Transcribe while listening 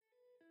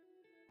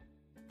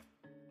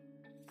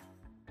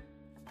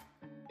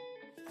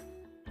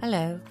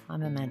Hello,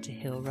 I'm Amanda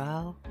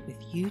Hill-Rowell with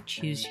You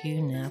Choose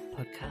You Now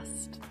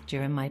podcast.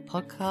 During my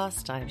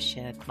podcast, I've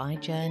shared my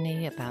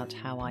journey about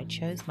how I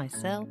chose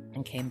myself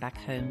and came back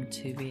home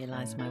to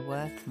realise my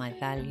worth, my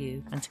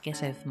value, and to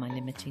get over my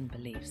limiting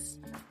beliefs.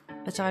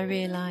 But I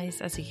realise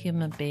as a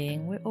human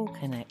being, we're all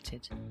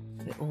connected.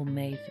 We're all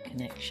made for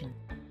connection.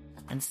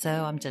 And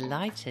so I'm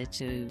delighted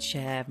to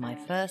share my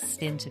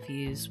first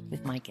interviews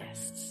with my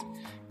guests.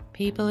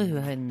 People who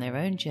in their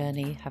own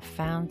journey have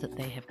found that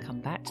they have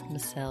come back to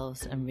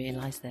themselves and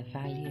realised their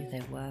value,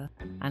 their worth,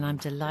 and I'm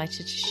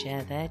delighted to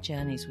share their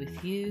journeys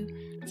with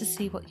you to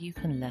see what you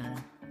can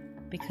learn.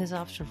 Because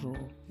after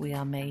all, we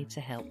are made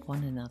to help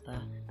one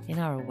another in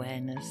our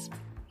awareness.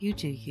 You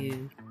do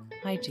you,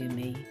 I do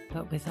me,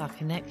 but with our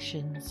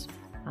connections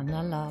and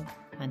our love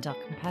and our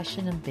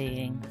compassion and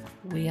being,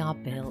 we are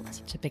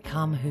built to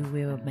become who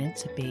we were meant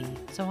to be.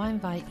 So I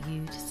invite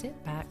you to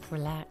sit back,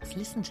 relax,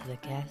 listen to the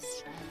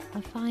guest,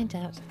 and find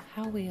out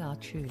how we are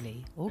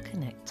truly all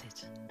connected.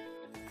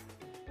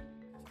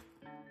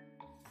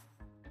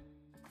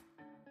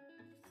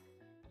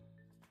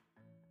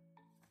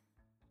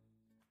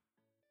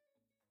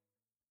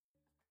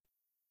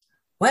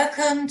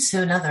 Welcome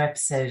to another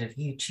episode of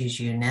You Choose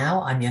You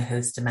Now. I'm your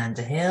host,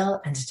 Amanda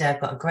Hill, and today I've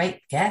got a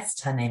great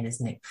guest. Her name is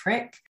Nick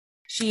Frick.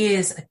 She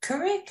is a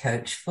career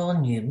coach for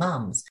new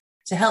mums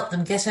to help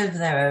them get over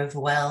their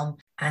overwhelm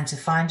and to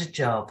find a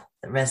job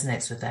that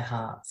resonates with their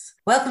hearts.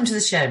 Welcome to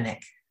the show,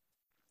 Nick.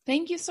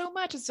 Thank you so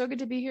much. It's so good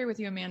to be here with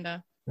you,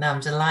 Amanda. No, I'm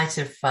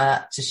delighted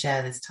to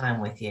share this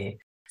time with you.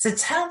 So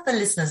tell the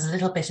listeners a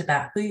little bit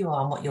about who you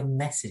are and what your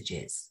message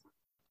is.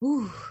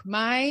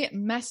 My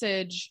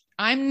message,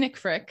 I'm Nick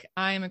Frick.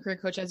 I'm a career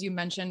coach, as you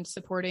mentioned,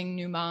 supporting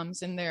new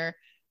moms in their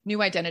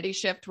new identity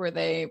shift where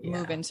they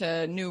move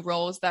into new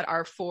roles that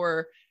are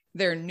for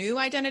their new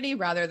identity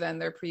rather than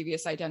their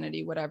previous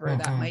identity, whatever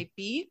that might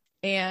be.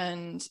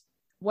 And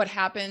what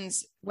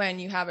happens when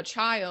you have a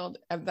child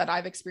that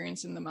I've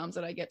experienced in the moms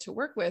that I get to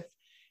work with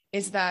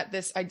is that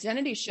this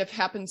identity shift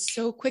happens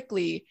so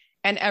quickly.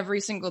 And every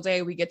single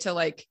day we get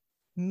to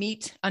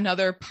meet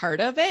another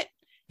part of it.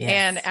 Yes.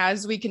 And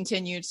as we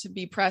continue to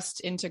be pressed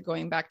into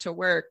going back to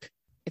work,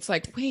 it's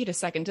like, wait a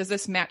second, does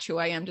this match who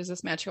I am? Does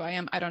this match who I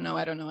am? I don't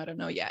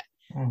know yet.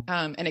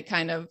 And it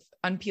kind of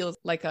unpeels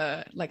like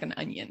an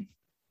onion.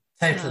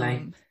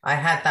 Totally. I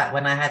had that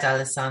when I had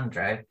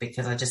Alessandro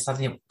because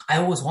I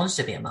always wanted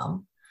to be a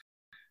mum.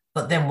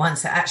 But then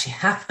once it actually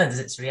happens,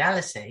 it's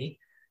reality.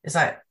 It's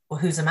like,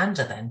 well, who's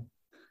Amanda then?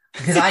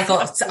 Because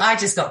I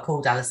just got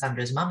called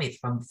Alessandro's mummy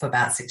for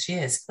about 6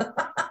 years.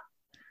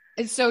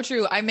 It's so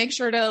true. I make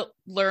sure to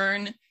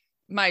learn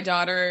my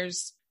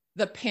daughter's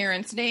the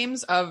parents'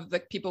 names of the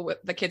people with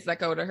the kids that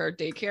go to her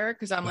daycare.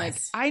 Cause I'm like,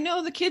 I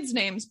know the kids'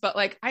 names, but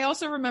I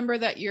also remember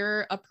that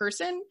you're a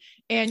person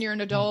and you're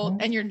an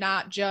adult and you're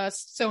not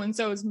just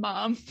so-and-so's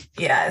mom.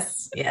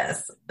 Yes.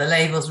 The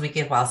labels we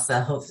give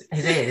ourselves,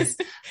 it is,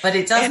 but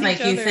it does make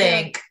you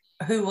think,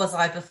 who was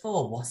I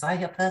before? Was I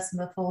a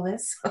person before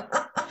this?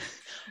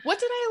 What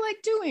did I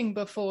like doing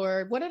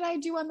before? What did I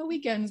do on the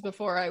weekends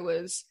before I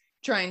was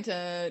trying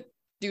to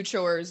do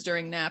chores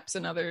during naps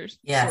and other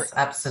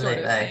absolutely.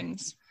 sort of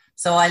things?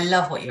 So I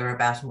love what you're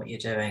about and what you're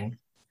doing.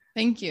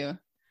 Thank you.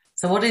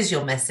 So what is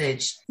your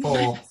message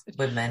for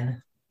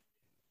women?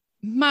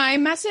 My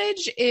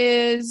message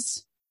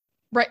is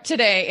right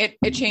today.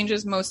 It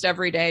changes most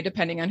every day,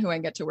 depending on who I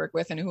get to work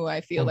with and who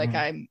I feel like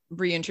I'm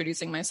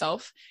reintroducing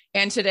myself.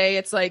 And today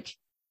it's like,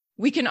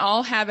 we can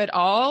all have it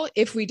all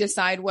if we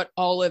decide what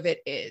all of it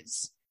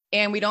is.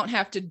 And we don't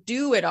have to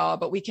do it all,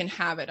 but we can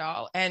have it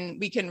all. And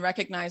we can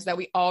recognize that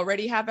we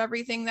already have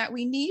everything that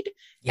we need.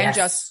 Yes. And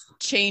just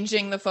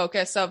changing the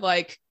focus of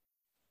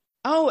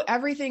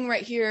everything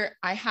right here,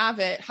 I have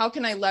it. How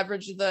can I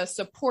leverage the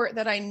support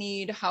that I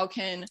need? How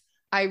can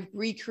I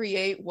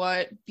recreate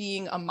what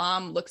being a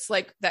mom looks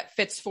like that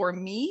fits for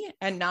me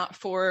and not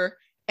for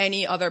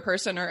any other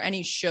person or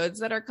any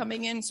shoulds that are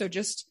coming in? So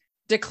just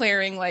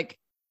declaring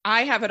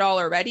I have it all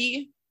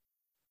already.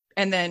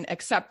 And then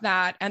accept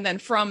that. And then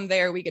from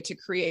there, we get to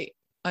create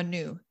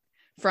anew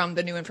from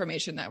the new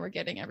information that we're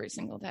getting every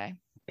single day.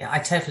 Yeah, I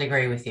totally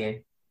agree with you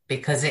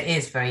because it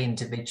is very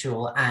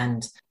individual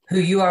and who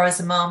you are as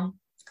a mom,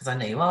 because I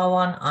know you are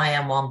one, I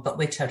am one, but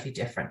we're totally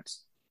different.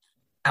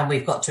 And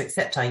we've got to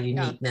accept our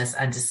uniqueness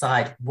and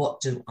decide, what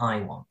do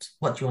I want?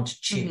 What do you want to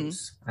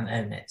choose and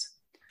own it?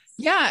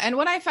 Yeah. And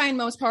what I find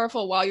most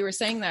powerful while you were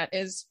saying that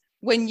is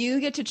when you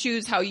get to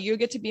choose how you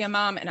get to be a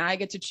mom and I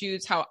get to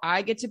choose how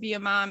I get to be a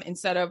mom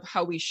instead of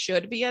how we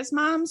should be as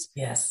moms.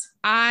 Yes.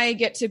 I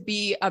get to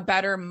be a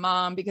better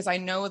mom because I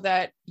know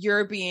that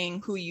you're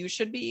being who you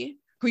should be,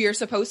 who you're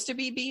supposed to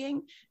be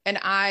being. And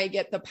I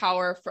get the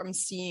power from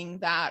seeing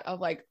that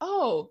of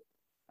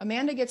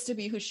Amanda gets to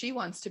be who she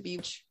wants to be,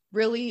 which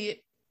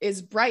really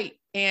is bright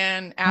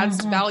and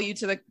adds value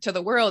to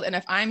the world. And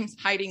if I'm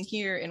hiding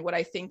here in what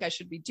I think I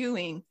should be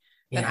doing,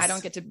 then I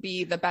don't get to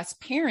be the best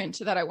parent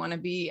that I want to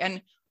be.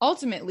 And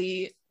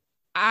ultimately,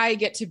 I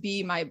get to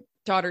be my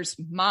daughter's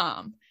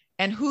mom.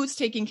 And who's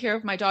taking care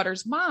of my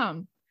daughter's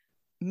mom?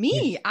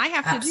 me. I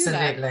have to do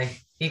that. Absolutely.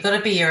 You've got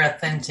to be your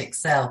authentic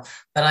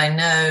self. But I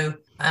know,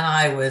 and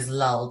I was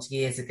lulled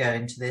years ago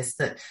into this,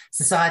 that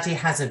society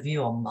has a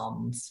view on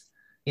mums.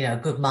 You know, a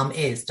good mum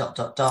is ...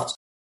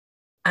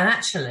 And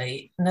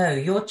actually, no,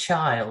 your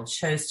child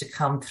chose to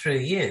come through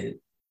you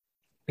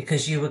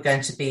because you were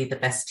going to be the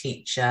best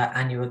teacher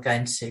and you were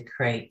going to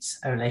create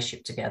a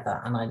relationship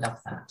together. And I love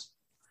that.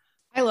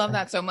 I love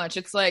that so much.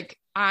 It's like,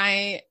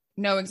 I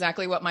know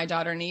exactly what my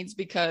daughter needs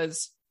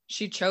because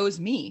she chose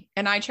me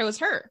and I chose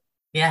her.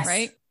 Yes.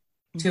 Right?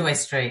 Two-way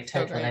street,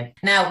 totally. Okay.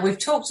 Now, we've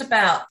talked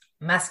about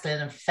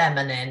masculine and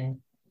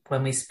feminine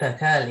when we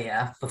spoke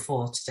earlier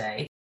before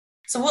today.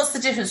 So what's the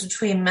difference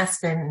between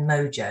masculine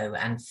mojo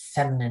and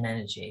feminine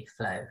energy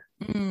flow?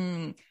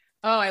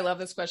 Oh, I love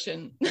this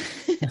question,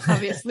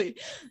 obviously.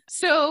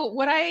 So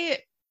what I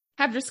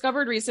have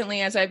discovered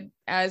recently as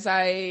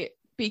I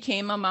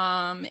became a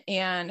mom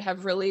and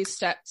have really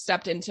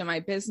stepped into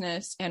my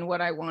business and what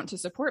I want to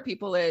support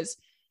people is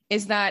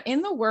that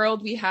in the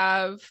world we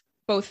have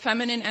both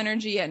feminine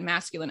energy and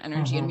masculine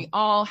energy, and we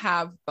all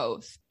have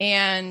both.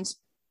 And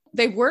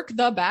they work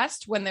the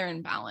best when they're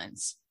in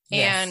balance.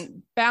 Yes.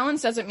 And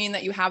balance doesn't mean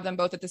that you have them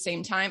both at the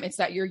same time. It's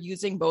that you're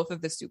using both of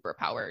the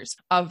superpowers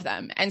of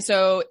them. And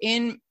so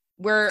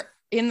we're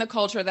in the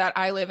culture that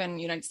I live in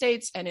the United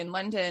States and in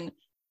London,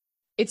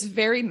 it's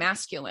very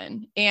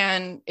masculine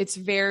and it's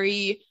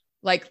very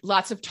like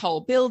lots of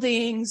tall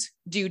buildings,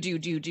 do,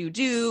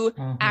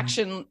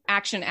 action,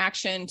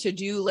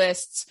 to-do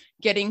lists,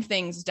 getting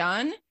things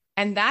done.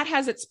 And that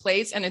has its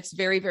place and it's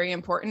very, very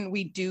important.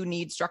 We do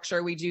need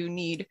structure. We do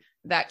need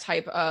that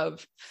type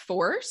of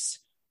force.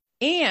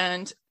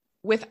 And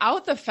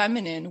without the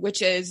feminine,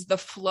 which is the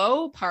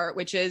flow part,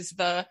 which is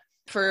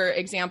for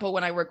example,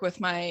 when I work with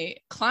my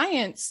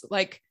clients,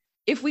 like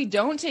if we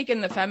don't take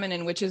in the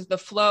feminine, which is the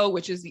flow,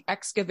 which is the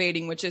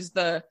excavating, which is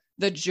the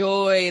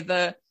joy,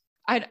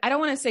 I don't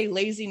want to say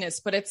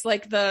laziness, but it's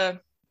like the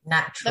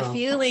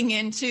feeling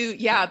into,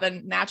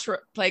 the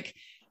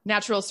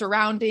natural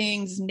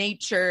surroundings,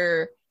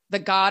 nature, the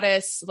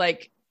goddess,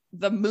 like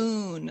the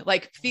moon,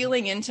 like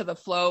feeling into the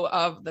flow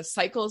of the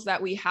cycles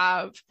that we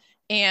have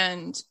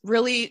and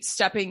really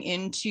stepping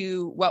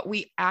into what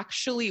we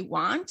actually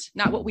want,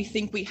 not what we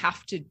think we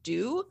have to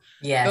do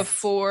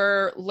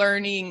before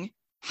learning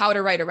how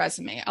to write a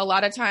resume. A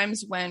lot of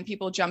times when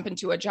people jump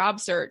into a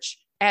job search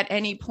at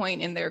any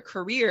point in their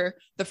career,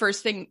 the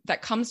first thing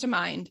that comes to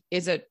mind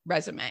is a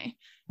resume.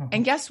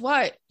 And guess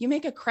what? You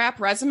make a crap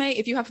resume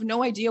if you have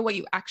no idea what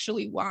you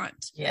actually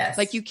want. Yes.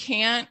 Like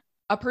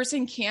a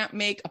person can't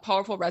make a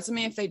powerful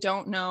resume if they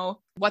don't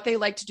know what they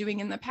liked doing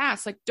in the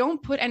past. Like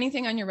don't put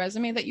anything on your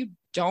resume that you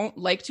don't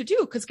like to do.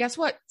 Because guess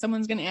what?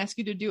 Someone's going to ask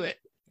you to do it.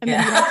 And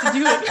then you have to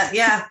do it.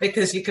 Yeah,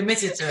 because you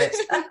committed to it.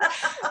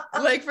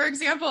 Like, for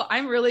example,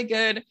 I'm really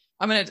good.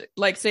 I'm going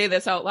to say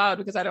this out loud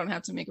because I don't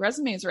have to make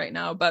resumes right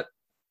now, but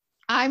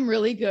I'm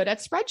really good at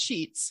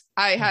spreadsheets.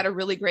 I had a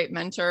really great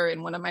mentor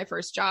in one of my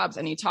first jobs,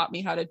 and he taught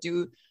me how to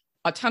do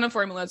a ton of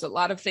formulas, a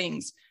lot of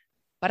things,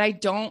 but I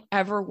don't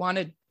ever want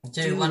to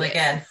do one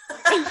again.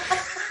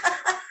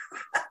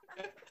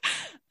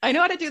 I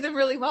know how to do them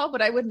really well,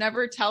 but I would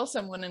never tell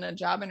someone in a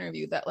job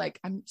interview that like,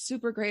 I'm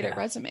super great at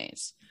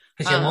resumes.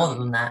 Because you're more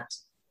than that.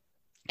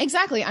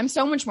 Exactly. I'm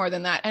so much more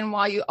than that. And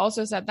while you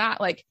also said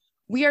that, like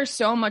we are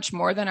so much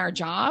more than our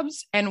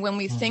jobs. And when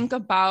we think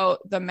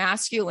about the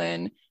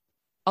masculine,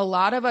 a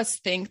lot of us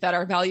think that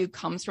our value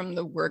comes from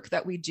the work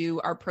that we do,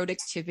 our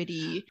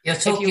productivity. You're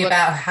talking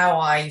about how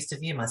I used to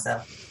view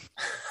myself.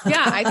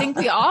 Yeah, I think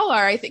we all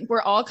are. I think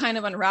we're all kind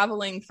of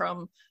unraveling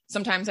from,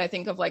 sometimes I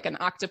think of like an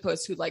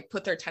octopus who like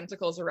put their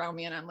tentacles around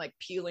me and I'm like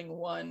peeling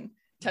one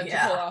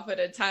tentacle off at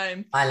a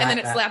time. And then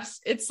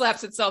it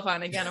slaps itself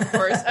on again, of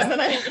course. And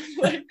then I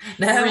like,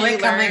 we're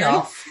coming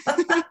off.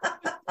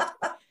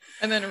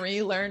 And then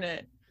relearn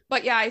it.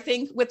 But yeah, I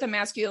think with the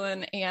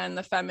masculine and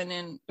the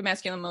feminine, the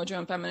masculine mojo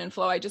and feminine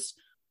flow, I just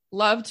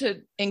love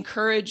to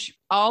encourage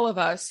all of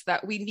us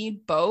that we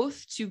need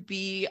both to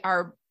be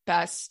our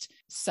best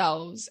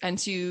selves and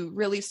to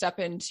really step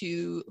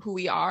into who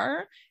we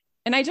are.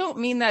 And I don't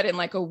mean that in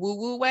like a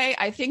woo-woo way.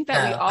 I think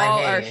that we all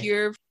are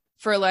here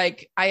for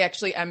like, I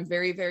actually am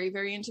very, very,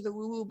 very into the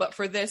woo-woo, but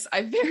for this,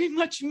 I very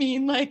much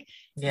mean like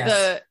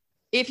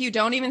if you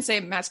don't even say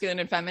masculine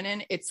and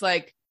feminine, it's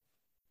like,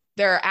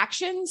 there are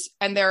actions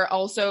and there are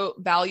also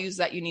values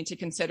that you need to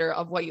consider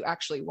of what you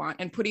actually want,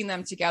 and putting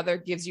them together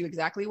gives you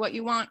exactly what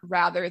you want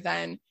rather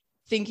than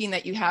thinking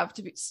that you have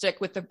to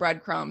stick with the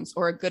breadcrumbs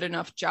or a good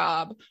enough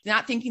job,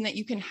 not thinking that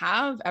you can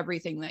have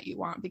everything that you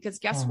want, because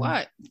guess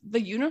what?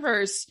 The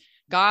universe,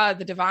 God,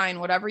 the divine,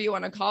 whatever you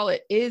want to call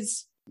it,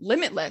 is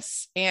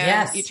limitless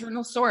and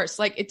eternal source.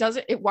 Like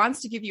it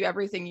wants to give you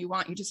everything you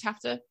want. You just have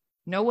to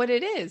know what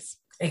it is.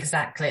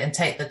 Exactly. And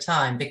take the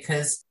time,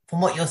 because from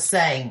what you're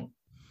saying,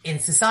 in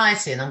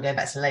society, and I'm going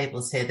back to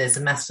labels here, there's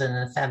a masculine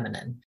and a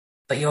feminine.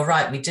 But you're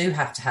right, we do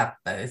have to have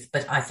both.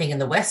 But I think in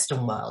the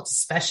Western world,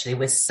 especially,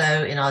 we're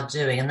so in our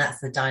doing, and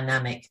that's the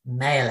dynamic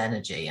male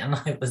energy. And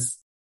I was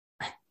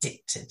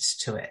addicted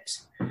to it.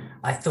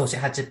 I thought it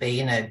had to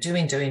be,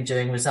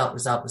 doing,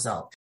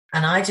 result.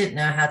 And I didn't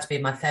know how to be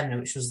my feminine,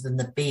 which was in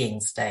the being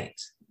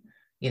state,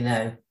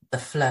 the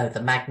flow,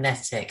 the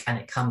magnetic, and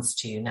it comes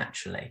to you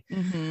naturally.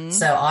 Mm-hmm.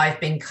 So I've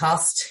been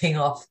casting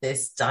off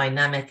this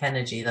dynamic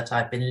energy that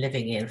I've been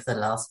living in for the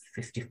last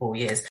 54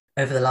 years,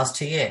 over the last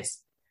 2 years.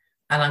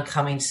 And I'm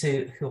coming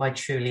to who I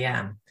truly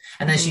am.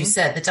 And as you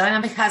said, the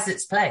dynamic has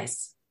its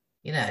place,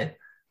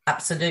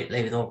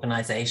 absolutely, with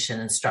organization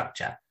and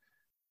structure.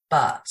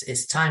 But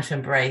it's time to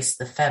embrace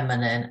the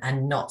feminine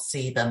and not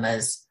see them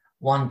as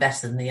one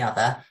better than the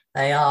other.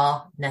 They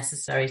are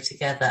necessary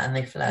together and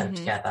they flow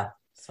together.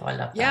 So I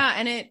love that.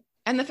 Yeah.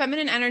 And the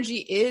feminine energy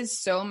is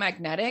so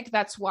magnetic.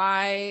 That's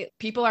why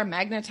people are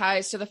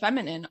magnetized to the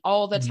feminine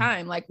all the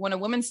time. Like when a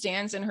woman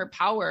stands in her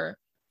power,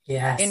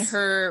 yes, in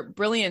her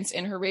brilliance,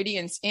 in her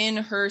radiance, in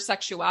her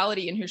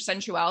sexuality, in her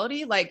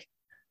sensuality, like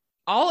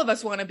all of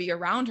us want to be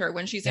around her.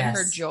 When she's in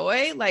her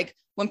joy, like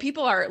when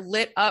people are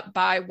lit up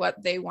by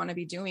what they want to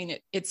be doing,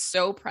 it's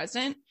so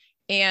present.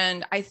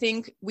 And I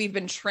think we've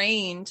been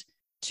trained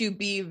to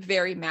be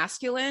very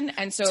masculine.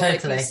 And so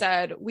like we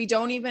said, we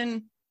don't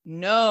even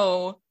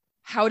know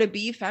how to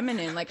be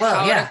feminine, like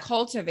how to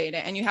cultivate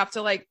it. And you have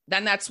to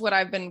then that's what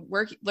I've been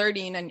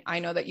learning. And I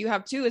know that you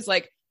have too, is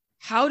like,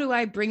 how do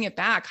I bring it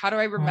back? How do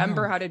I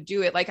remember how to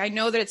do it? Like, I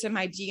know that it's in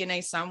my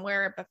DNA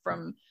somewhere, but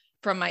from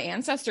my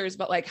ancestors,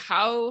 but like,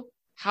 how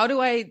do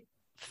I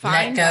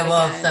find let go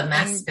of the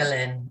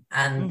masculine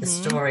and the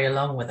story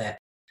along with it?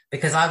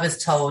 Because I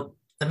was told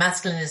the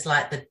masculine is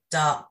like the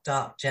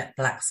dark jet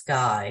black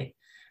sky,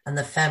 and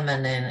the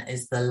feminine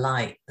is the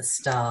light, the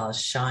stars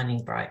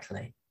shining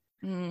brightly.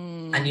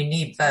 And you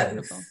need both.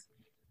 Beautiful.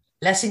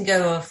 Letting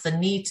go of the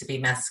need to be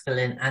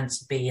masculine and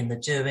to be in the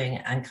doing,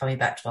 and coming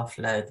back to our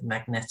flow, the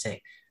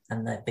magnetic,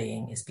 and the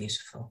being is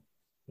beautiful.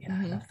 Yeah,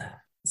 I love that.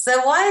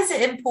 So why is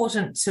it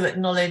important to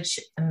acknowledge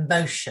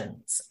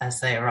emotions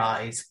as they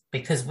arise?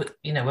 Because, when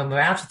we're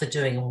out of the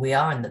doing and we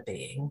are in the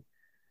being,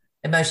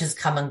 emotions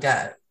come and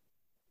go.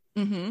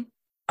 And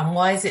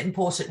why is it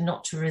important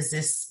not to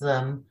resist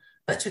them,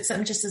 but to accept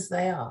them just as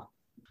they are?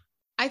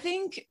 I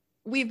think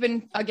we've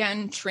been,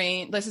 again,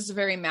 trained, this is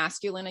very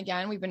masculine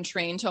again, we've been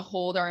trained to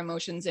hold our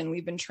emotions in.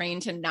 We've been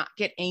trained to not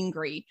get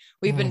angry.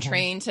 We've been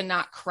trained to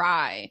not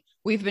cry.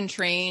 We've been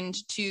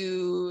trained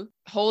to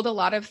hold a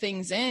lot of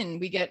things in.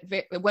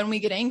 When we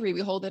get angry,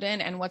 we hold it in.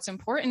 And what's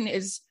important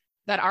is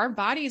that our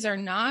bodies are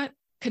not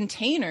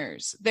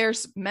containers. They're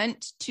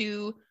meant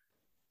to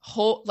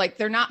hold,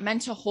 they're not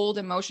meant to hold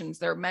emotions.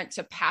 They're meant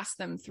to pass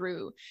them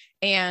through.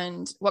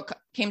 And what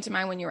came to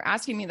mind when you were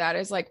asking me that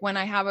is when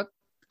I have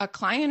a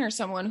client or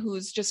someone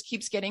who's just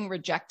keeps getting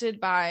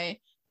rejected by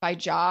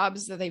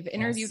jobs that they've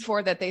interviewed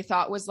for that they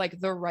thought was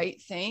the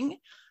right thing.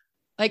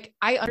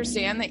 I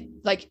understand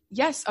that,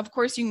 yes, of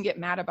course you can get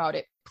mad about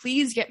it.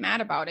 Please get mad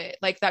about it.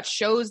 That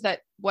shows that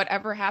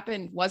whatever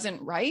happened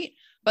wasn't right.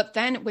 But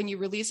then when you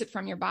release it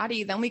from your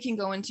body, then we can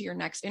go into your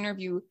next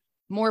interview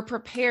more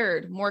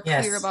prepared, more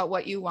clear about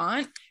what you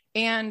want.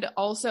 And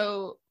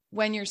also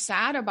when you're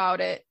sad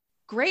about it,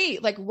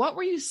 great. What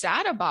were you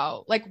sad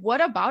about?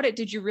 What about it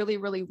did you really,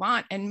 really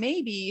want? And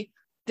maybe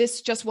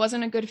this just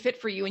wasn't a good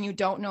fit for you and you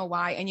don't know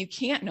why, and you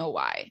can't know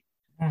why.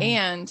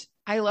 And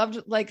I loved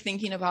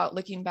thinking about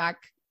looking back,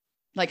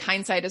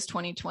 hindsight is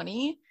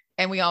 2020.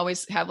 And we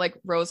always have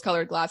rose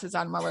colored glasses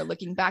on while we're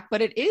looking back,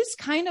 but it is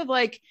kind of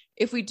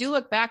if we do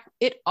look back,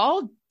 it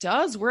all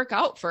does work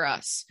out for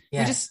us. We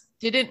just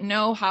didn't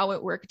know how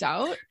it worked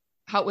out,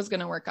 how it was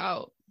going to work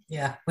out.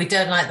 Yeah, we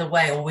don't like the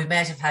way, or we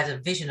may have had a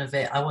vision of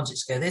it. I want it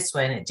to go this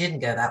way and it didn't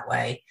go that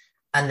way.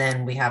 And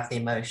then we have the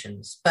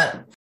emotions.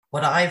 But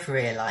what I've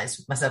realized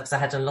with myself, because I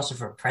had a lot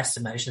of repressed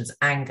emotions,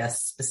 anger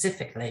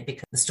specifically,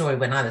 because the story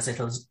when I was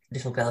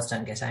little girls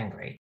don't get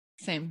angry.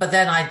 Same. But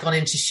then I'd gone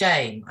into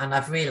shame, and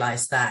I've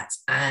realized that.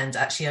 And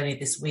actually only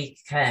this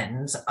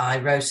weekend, I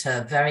wrote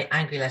a very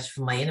angry letter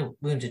from my inner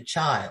wounded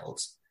child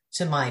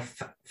to my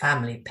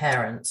family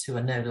parents who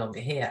are no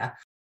longer here.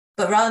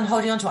 But rather than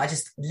holding on to it, I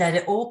just let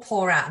it all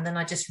pour out. And then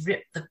I just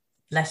ripped the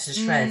letter to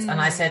shreds. And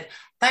I said,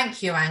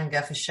 thank you,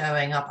 anger, for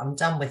showing up. I'm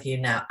done with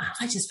you now. And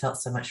I just felt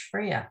so much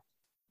freer.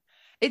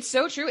 It's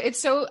so true.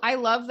 I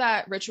love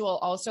that ritual.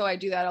 Also, I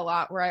do that a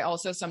lot where I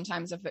also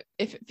sometimes, if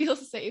it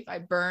feels safe, I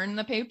burn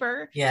the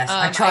paper. Yes,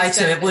 I try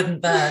to. It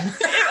wouldn't burn.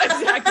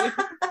 Exactly.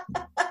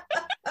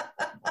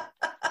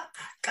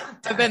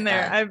 I've been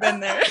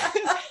there.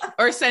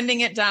 Or sending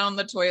it down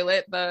the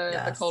toilet,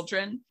 the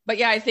cauldron. But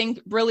yeah, I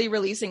think really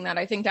releasing that,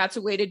 I think that's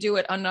a way to do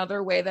it.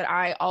 Another way that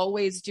I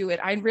always do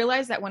it, I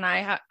realize that when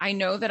I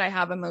know that I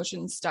have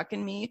emotions stuck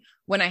in me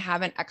when I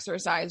haven't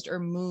exercised or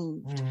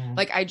moved.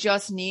 I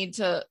just need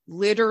to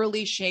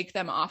literally shake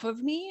them off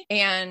of me.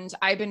 And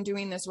I've been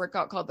doing this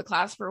workout called The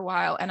Class for a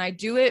while. And I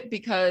do it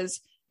because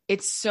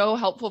it's so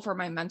helpful for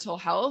my mental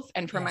health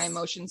and for my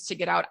emotions to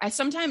get out. I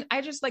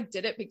just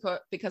did it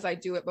because I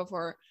do it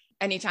before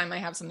anytime I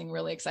have something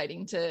really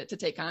exciting to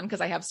take on, because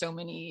I have so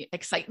many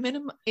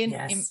excitement in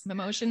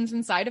emotions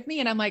inside of me.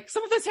 And I'm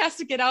some of this has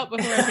to get out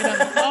before I get on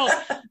the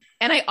call.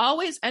 And I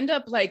always end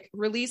up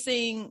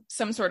releasing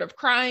some sort of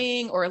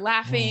crying or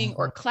laughing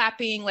or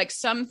clapping,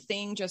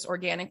 something just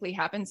organically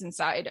happens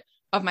inside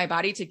of my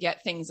body to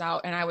get things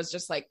out. And I was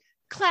just like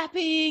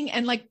clapping,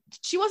 and like,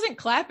 she wasn't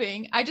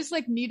clapping. I just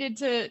like needed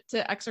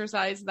to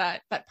exercise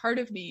that part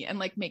of me and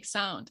like make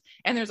sound.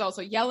 And there's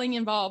also yelling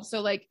involved.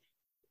 So like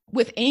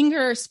with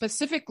anger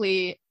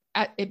specifically,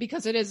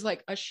 because it is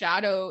like a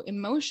shadow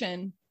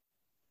emotion,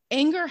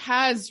 anger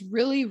has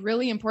really,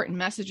 really important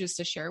messages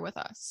to share with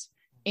us.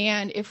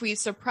 And if we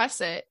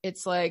suppress it,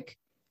 it's like,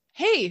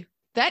 hey,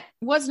 that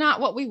was not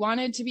what we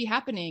wanted to be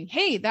happening.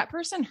 Hey, that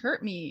person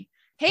hurt me.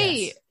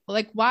 Hey, yes.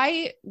 Like,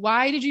 why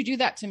did you do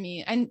that to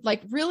me? And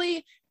like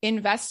really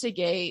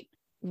investigate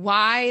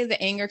why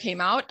the anger came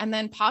out, and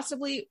then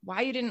possibly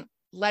why you didn't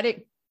let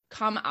it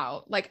come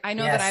out. Like, I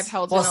know that I've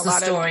held What's in a lot of... What's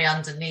the story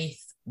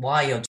underneath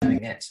why you're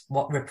doing it?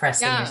 What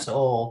repressing it,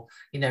 or,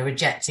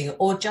 rejecting it,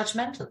 or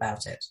judgmental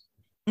about it?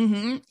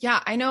 Mm-hmm. Yeah,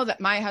 I know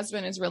that my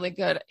husband is really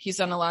good. He's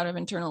done a lot of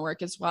internal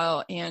work as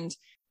well. And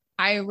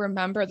I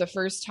remember the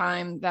first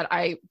time that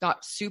I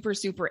got super,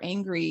 super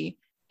angry,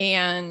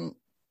 and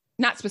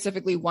not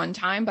specifically one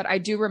time, but I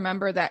do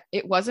remember that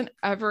it wasn't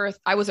ever,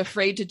 I was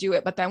afraid to do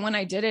it. But then when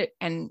I did it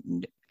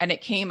and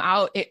it came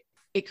out,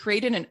 it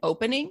created an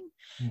opening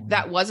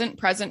that wasn't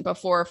present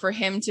before, for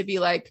him to be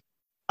like,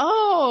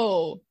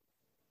 oh,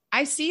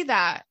 I see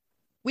that.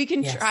 We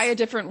can try a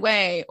different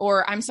way,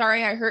 or I'm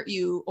sorry I hurt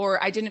you,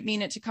 or I didn't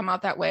mean it to come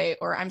out that way,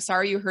 or I'm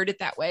sorry you heard it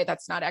that way.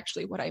 That's not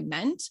actually what I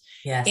meant.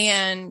 Yes.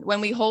 And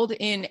when we hold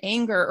in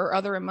anger or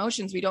other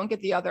emotions, we don't get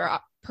the other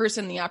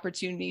person the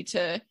opportunity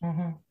to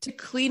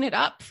clean it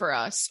up for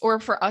us, or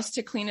for us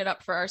to clean it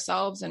up for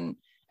ourselves and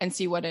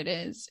see what it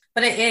is.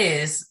 But it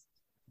is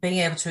being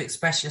able to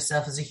express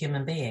yourself as a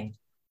human being.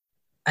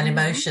 And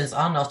emotions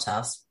are not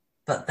us,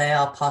 but they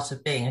are part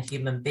of being a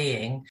human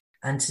being.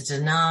 And to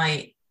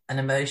deny an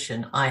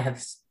emotion, I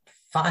have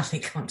finally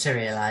come to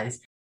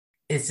realize,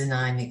 is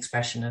denying the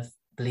expression of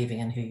believing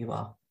in who you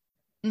are.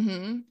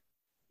 Mm-hmm.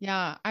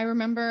 Yeah. I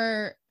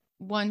remember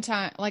one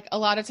time, like a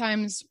lot of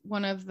times,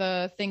 one of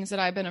the things that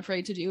I've been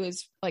afraid to do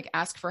is like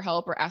ask for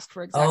help or ask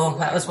for exactly what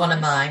that was one of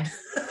mine.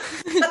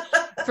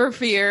 for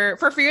fear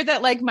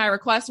that like my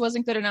request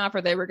wasn't good enough,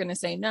 or they were going to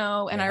say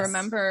no. And I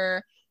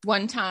remember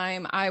one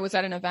time I was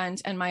at an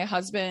event and my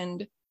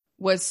husband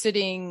was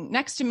sitting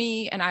next to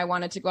me, and I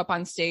wanted to go up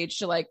on stage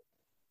to like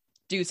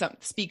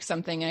speak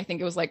something. And I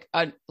think it was like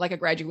a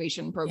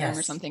graduation program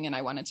or something. And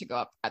I wanted to go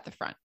up at the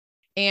front,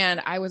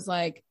 and I was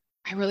like,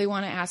 I really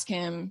want to ask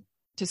him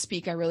to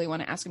speak.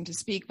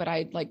 But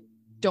I like,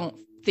 don't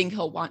think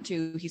he'll want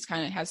to. He's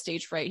kind of has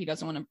stage fright. He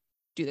doesn't want to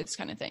do this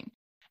kind of thing.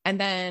 And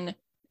then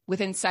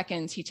within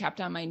seconds, he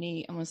tapped on my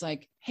knee and was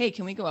like, hey,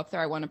 can we go up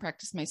there? I want to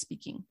practice my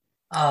speaking.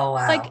 Oh,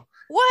 wow. Like,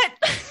 what?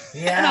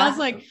 Yeah. And I was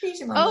like,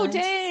 oh,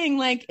 dang.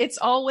 Like, it's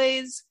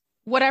always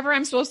whatever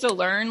I'm supposed to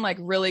learn, like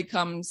really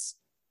comes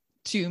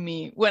to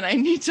me when I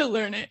need to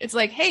learn it. It's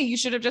like, hey, you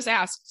should have just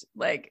asked.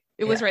 Like,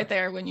 it was right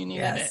there when you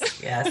needed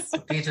it. Yes.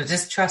 Beautiful.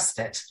 Just trust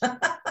it.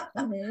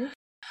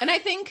 And I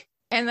think,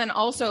 and then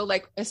also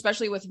like,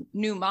 especially with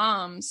new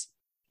moms,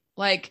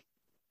 like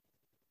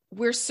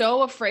we're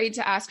so afraid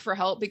to ask for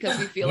help because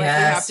we feel like we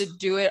have to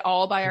do it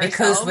all by ourselves.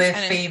 Because we're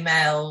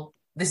female.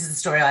 This is the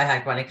story I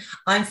had running.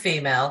 I'm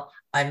female.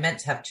 I'm meant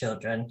to have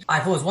children.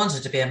 I've always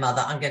wanted to be a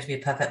mother. I'm going to be a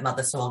perfect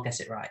mother, so I'll get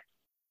it right.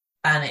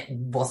 And it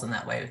wasn't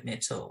that way with me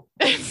at all.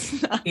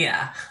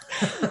 Yeah.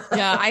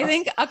 Yeah. I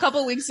think a couple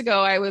of weeks ago,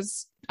 I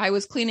was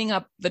cleaning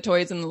up the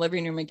toys in the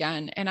living room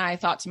again. And I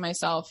thought to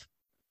myself,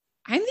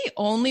 I'm the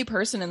only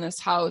person in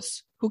this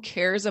house who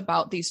cares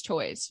about these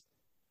toys.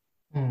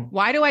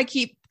 Why do I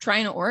keep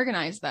trying to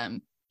organize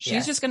them?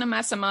 She's just going to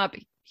mess them up.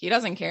 He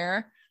doesn't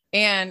care.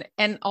 And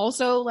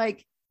also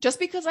like, just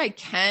because I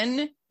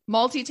can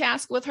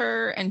multitask with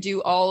her and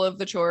do all of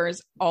the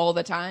chores all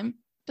the time,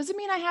 doesn't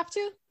mean I have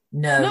to.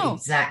 No,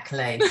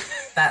 exactly.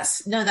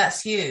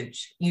 That's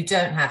huge. You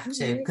don't have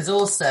to, because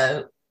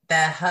also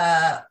they're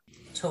her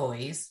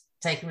toys,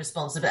 taking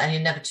responsibility, and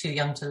you're never too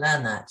young to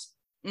learn that.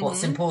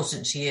 What's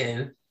important to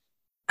you.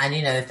 And,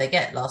 if they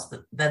get lost,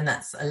 then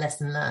that's a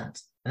lesson learned.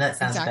 And that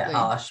sounds a bit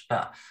harsh,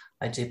 but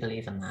I do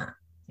believe in that.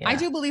 Yeah. I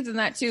do believe in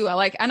that too.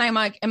 And I'm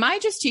like, am I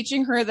just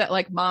teaching her that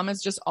like mom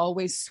is just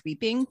always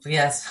sweeping?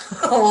 Yes.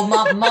 Or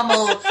mom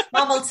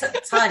will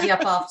tidy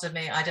up after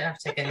me. I don't have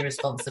to take any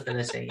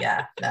responsibility.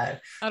 Yeah, no.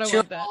 I don't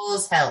want that.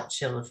 Chores help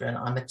children.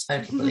 I'm a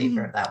total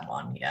believer of that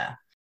one. Yeah.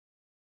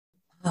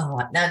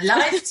 Oh, now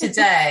life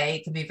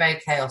today can be very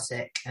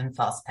chaotic and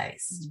fast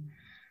paced.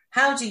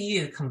 How do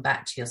you come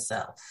back to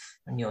yourself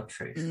and your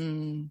truth?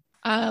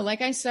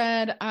 Like I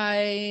said,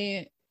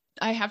 I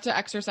have to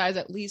exercise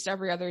at least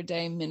every other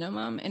day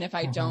minimum. And if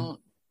I don't,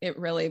 it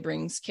really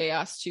brings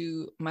chaos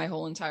to my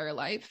whole entire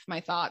life,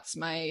 my thoughts,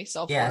 my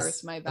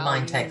self-worth, my value,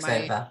 mind takes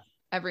over.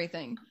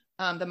 Everything.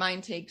 The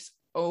mind takes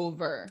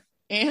over.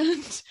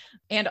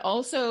 And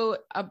also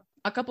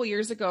a couple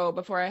years ago,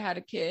 before I had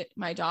a kid,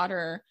 my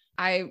daughter,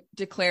 I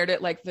declared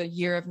it like the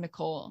year of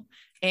Nicole.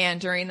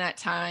 And during that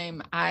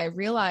time, I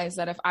realized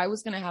that if I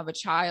was going to have a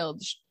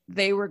child,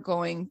 they were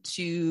going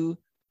to,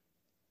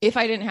 if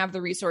I didn't have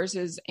the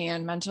resources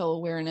and mental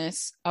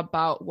awareness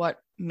about what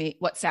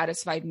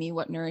satisfied me,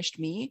 what nourished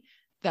me,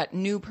 that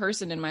new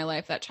person in my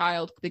life, that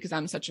child, because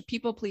I'm such a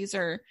people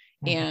pleaser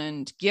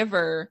and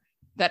giver,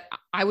 that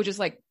I would just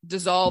like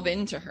dissolve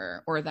into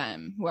her or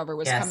them, whoever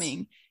was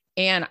coming.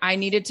 And I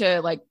needed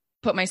to like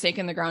put my stake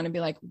in the ground and be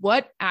like,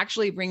 what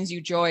actually brings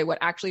you joy? What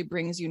actually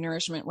brings you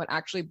nourishment? What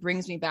actually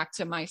brings me back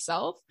to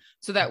myself?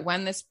 So that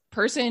when this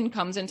person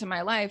comes into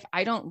my life,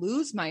 I don't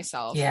lose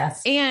myself.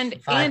 Yes. And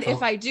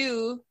if I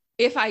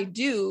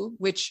do,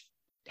 which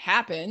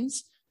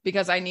happens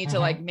because I need to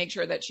like make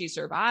sure that she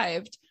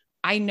survived,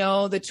 I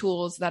know the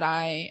tools that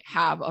I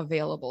have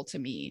available to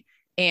me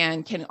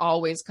and can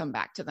always come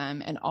back to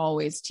them and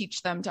always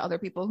teach them to other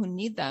people who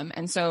need them.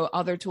 And so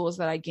other tools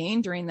that I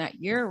gained during that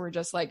year were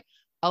just like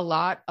a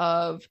lot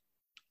of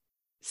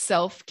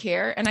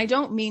self-care. And I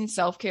don't mean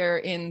self-care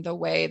in the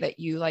way that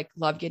you like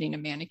love getting a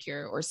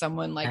manicure or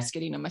someone likes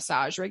getting a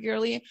massage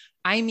regularly.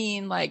 I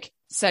mean, like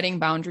setting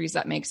boundaries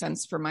that make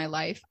sense for my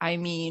life. I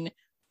mean,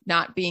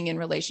 not being in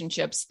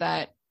relationships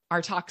that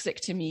are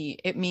toxic to me.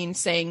 It means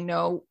saying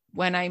no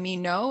when I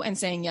mean no and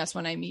saying yes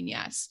when I mean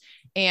yes,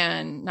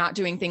 and not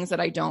doing things that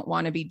I don't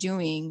want to be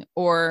doing,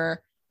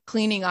 or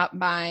cleaning up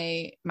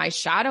my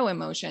shadow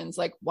emotions.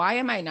 Like, why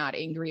am I not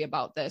angry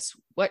about this?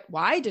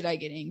 Why did I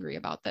get angry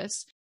about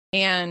this?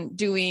 And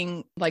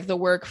doing like the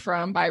work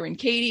from Byron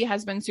Katie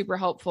has been super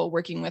helpful,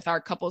 working with our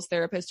couples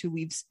therapist who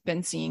we've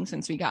been seeing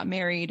since we got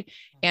married,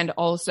 and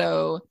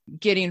also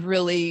getting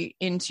really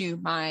into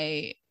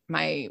my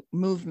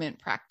movement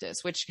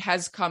practice, which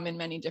has come in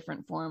many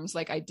different forms.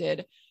 Like I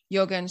did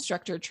yoga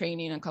instructor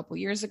training a couple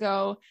years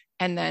ago,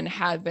 and then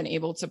have been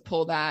able to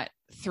pull that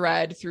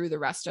thread through the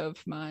rest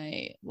of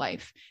my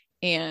life,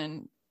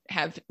 and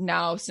have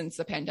now, since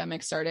the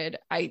pandemic started,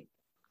 I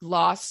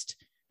lost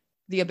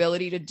the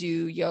ability to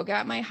do yoga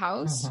at my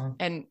house,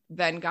 and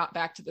then got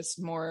back to this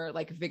more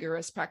like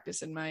vigorous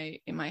practice in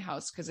my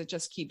house, because it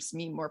just keeps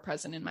me more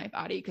present in my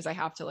body, because I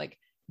have to like,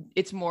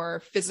 it's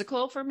more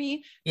physical for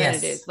me than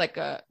it is like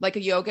a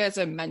yoga is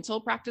a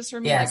mental practice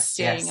for me, like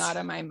staying out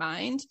of my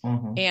mind.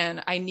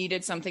 And I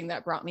needed something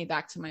that brought me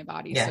back to my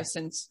body. So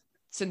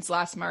since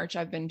last March,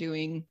 I've been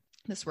doing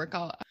this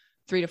workout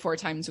 3 to 4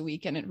 times a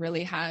week, and it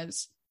really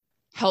has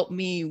helped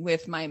me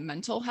with my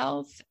mental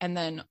health. And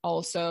then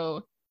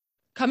also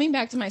coming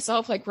back to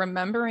myself, like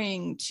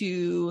remembering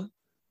to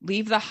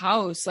leave the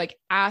house, like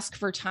ask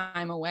for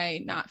time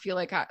away, not feel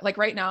like like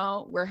right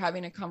now we're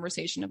having a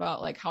conversation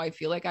about like how I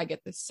feel like I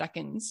get the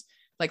seconds,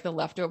 like the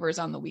leftovers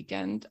on the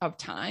weekend of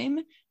time.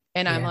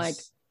 And I'm like,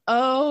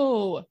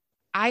 oh,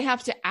 I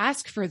have to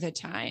ask for the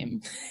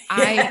time.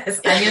 And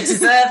you're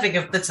deserving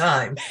of the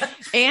time.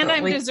 And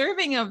I'm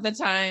deserving of the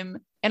time,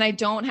 and I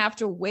don't have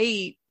to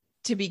wait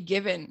to be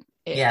given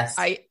it.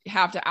 I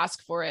have to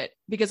ask for it,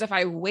 because if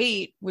I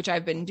wait, which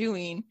I've been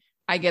doing,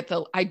 I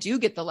do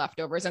get the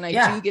leftovers, and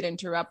I do get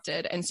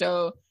interrupted. And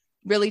so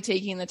really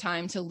taking the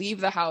time to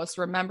leave the house,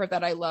 remember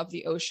that I love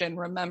the ocean,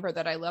 remember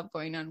that I love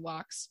going on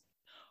walks.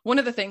 One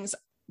of the things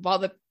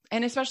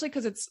and especially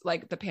because it's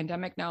like the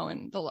pandemic now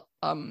and the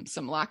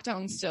some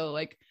lockdowns still,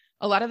 like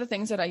a lot of the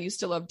things that I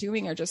used to love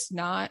doing are just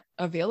not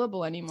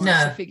available anymore.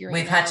 No,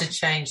 we've had to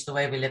change the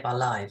way we live our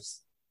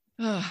lives.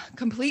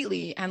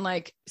 Completely. And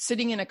like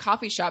sitting in a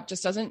coffee shop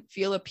just doesn't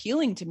feel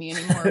appealing to me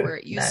anymore where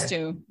it used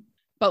to.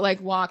 But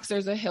like walks,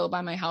 there's a hill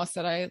by my house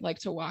that I like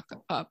to walk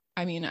up.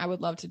 I mean, I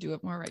would love to do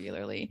it more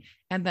regularly.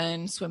 And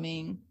then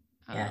swimming,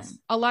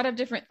 a lot of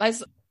different,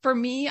 for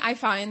me, I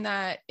find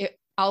that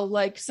I'll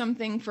like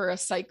something for a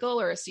cycle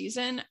or a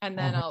season, and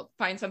then I'll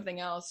find something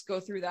else, go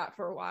through that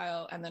for a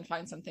while, and then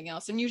find something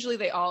else. And usually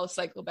they all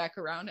cycle back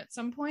around at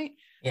some point,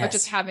 but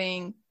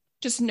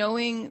just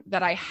knowing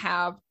that I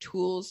have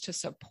tools to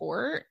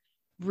support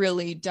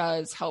really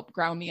does help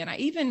ground me. And I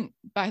even,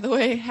 by the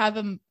way, have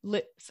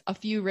a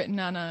few written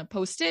on a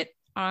Post-it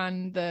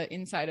on the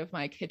inside of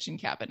my kitchen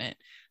cabinet,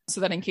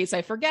 so that in case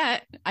I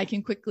forget, I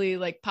can quickly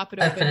like pop it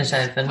open.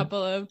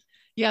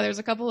 There's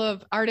a couple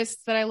of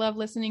artists that I love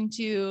listening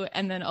to,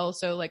 and then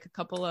also like a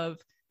couple of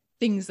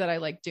things that I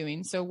like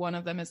doing. So one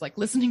of them is like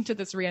listening to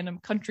this random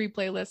country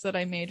playlist that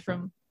I made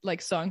from like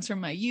songs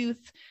from my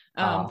youth,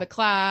 the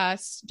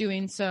class,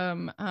 doing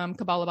some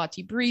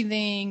Kapalabhati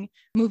breathing,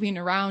 moving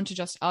around to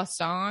just a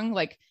song.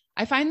 Like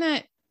I find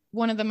that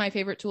one of my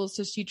favorite tools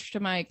to teach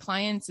to my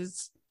clients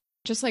is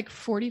just like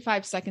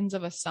 45 seconds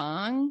of a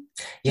song.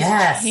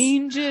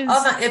 Changes.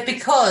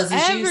 Because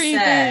as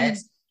everything.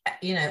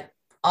 You said,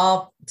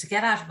 to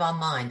get out of our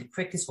mind, the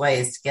quickest way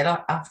is to get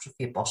out of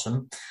your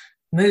bottom,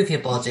 move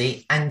your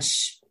body, and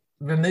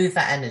remove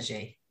that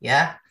energy.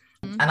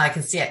 And I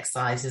can see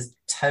exercise is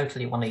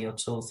totally one of your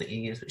tools that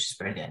you use, which is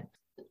brilliant.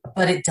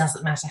 But it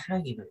doesn't matter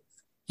how you move.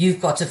 You've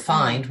got to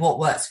find what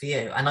works for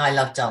you. And I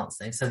love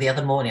dancing. So the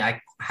other morning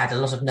I had a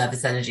lot of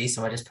nervous energy,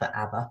 so I just put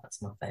ABBA.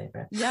 That's my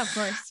favourite. Yeah, of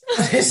course.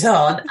 Put it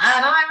on, and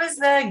I was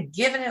there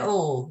giving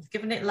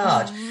it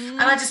large.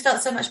 And I just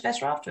felt so much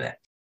better after it.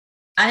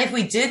 And if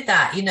we did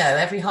that,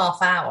 every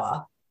half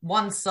hour,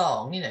 one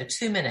song,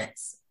 2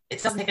 minutes,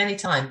 it doesn't take any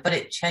time, but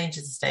it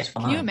changes the state of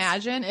our minds. Can you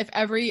imagine if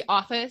every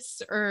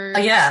office or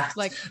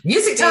like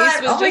music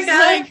time, was just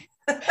like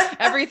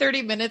every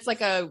 30 minutes,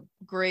 like a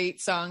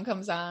great song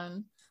comes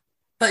on?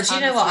 But you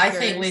know what? I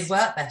think we'd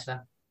work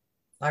better.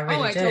 I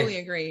really do. I totally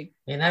agree.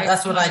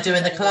 That's what I do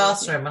in the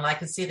classroom. When I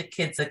can see the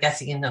kids are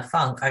getting in a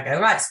funk, I go,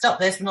 right, stop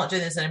this. We're not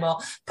doing this anymore.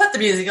 Put the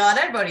music on,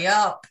 everybody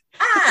up,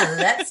 and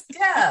let's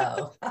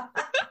go.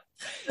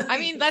 I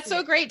mean, that's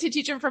so great to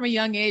teach them from a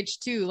young age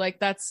too. Like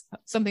that's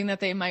something that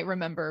they might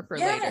remember for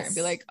later and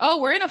be like, oh,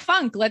 we're in a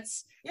funk.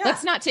 Let's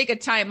not take a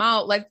time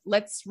out.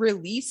 Let's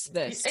release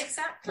this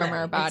from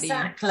our body.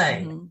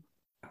 Exactly.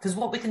 Because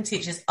what we can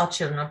teach is our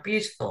children are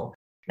beautiful.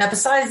 Now,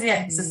 besides the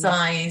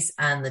exercise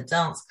and the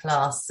dance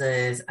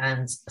classes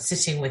and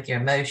sitting with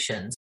your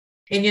emotions,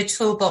 in your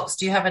toolbox,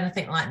 do you have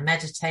anything like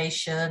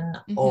meditation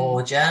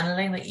or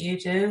journaling that you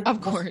do?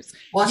 Of course.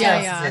 What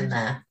else is in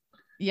there?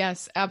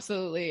 Yes,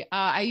 absolutely.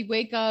 I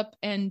wake up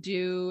and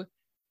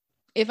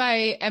if I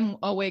am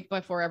awake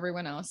before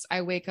everyone else,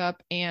 I wake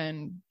up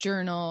and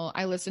journal.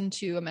 I listen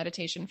to a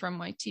meditation from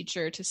my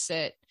teacher to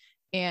sit,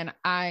 and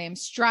I am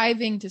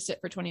striving to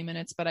sit for 20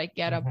 minutes, but I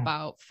get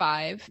about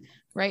 5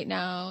 right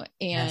now.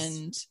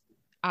 And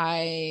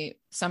I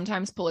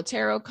sometimes pull a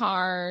tarot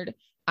card.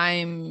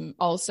 I'm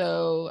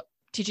also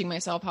teaching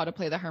myself how to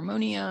play the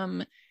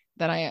harmonium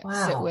that I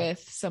sit with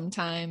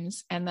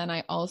sometimes. And then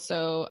I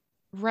also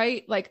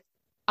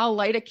I'll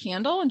light a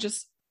candle and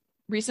just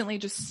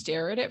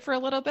stare at it for a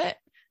little bit.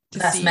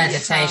 That's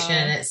meditation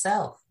in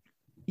itself.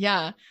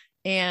 Yeah.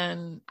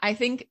 And I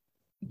think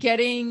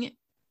getting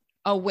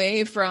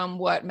away from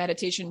what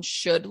meditation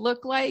should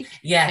look like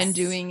and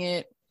doing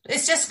it.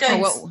 It's just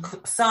going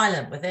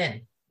silent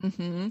within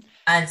and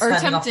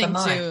turning off the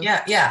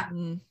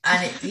mind.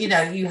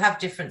 And you have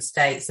different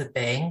states of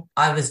being.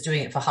 I was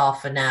doing it for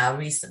half an hour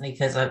recently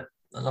because a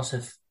lot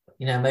of,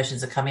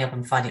 emotions are coming up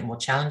and finding it more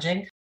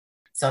challenging.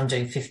 So I'm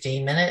doing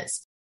 15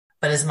 minutes.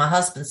 But as my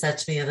husband said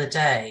to me the other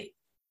day,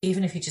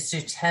 even if you just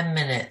do 10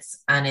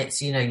 minutes and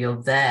it's,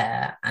 you're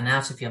there and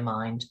out of your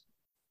mind,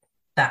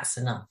 that's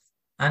enough.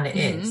 And it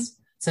is.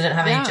 So don't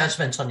have any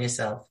judgment on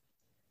yourself.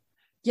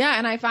 Yeah.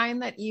 And I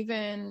find that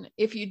even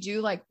if you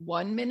do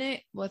 1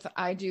 minute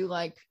I do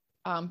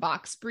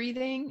box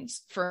breathing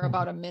for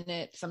about a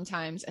minute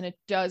sometimes. And it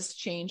does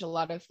change a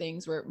lot of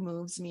things where it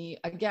moves me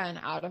again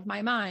out of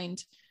my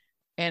mind.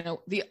 And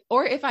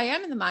or if I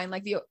am in the mind,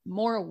 the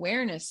more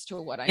awareness to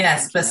what I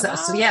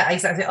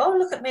exactly. Oh,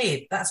 look at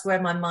me. That's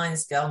where my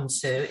mind's gone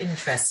to.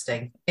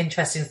 Interesting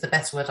is the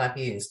best word I've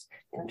used.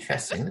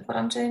 Interesting. Look what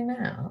I'm doing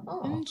now.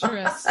 Oh.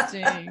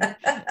 Interesting.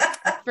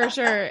 For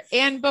sure.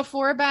 And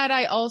before bed,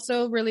 I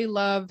also really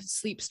love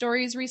sleep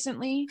stories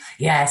recently.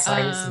 Yes,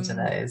 I listen to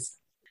those.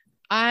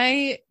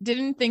 I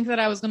didn't think that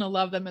I was going to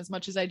love them as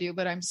much as I do,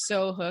 but I'm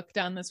so hooked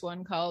on this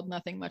one called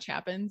Nothing Much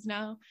Happens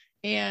Now.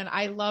 And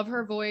I love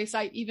her voice.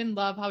 I even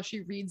love how she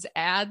reads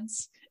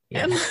ads.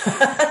 Yeah.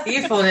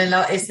 You fall in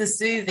love. It's the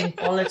soothing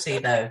quality,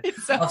 though,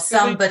 of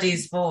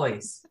somebody's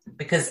voice,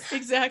 because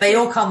they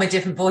all come with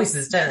different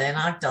voices, don't they? And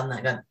I've done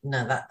that. Going,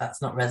 no,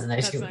 that's not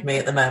resonating with me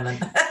at the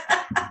moment.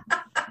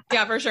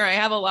 Yeah, for sure. I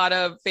have a lot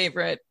of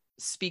favorite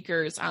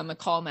speakers on the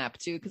call map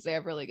too, because they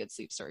have really good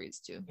sleep stories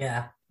too.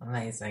 Yeah,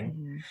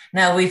 amazing.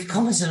 Now we've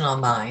commented on our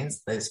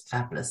minds, those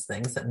fabulous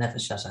things that never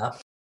shut up.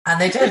 And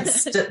they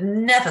don't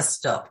never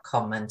stop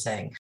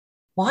commenting.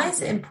 Why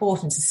is it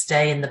important to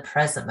stay in the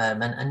present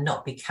moment and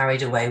not be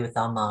carried away with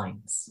our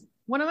minds?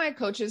 One of my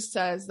coaches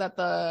says that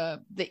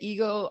the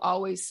ego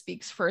always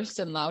speaks first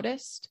and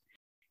loudest.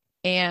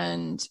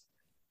 And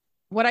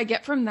what I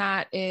get from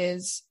that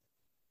is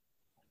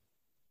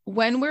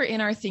when we're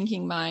in our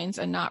thinking minds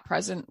and not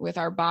present with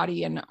our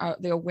body and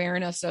the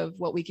awareness of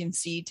what we can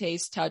see,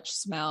 taste, touch,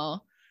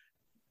 smell,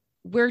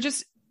 we're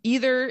just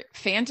either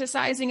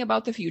fantasizing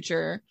about the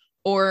future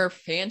or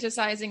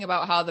fantasizing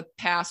about how the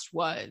past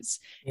was.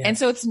 Yes. And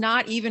so it's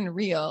not even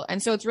real. And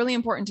so it's really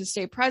important to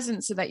stay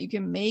present so that you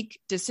can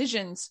make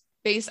decisions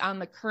based on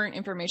the current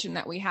information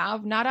that we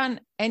have, not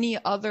on any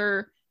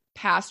other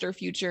past or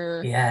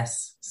future.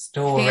 Yes.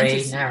 Story,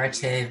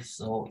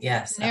 narratives, or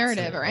narrative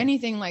absolutely. Or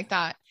anything like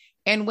that.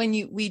 And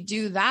when we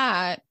do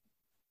that,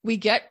 we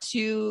get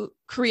to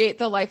create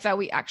the life that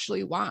we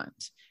actually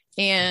want.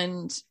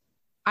 And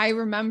I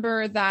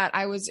remember that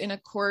I was in a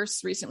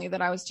course recently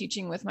that I was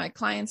teaching with my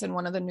clients, and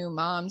one of the new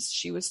moms,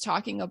 she was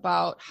talking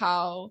about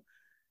how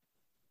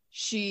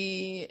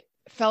she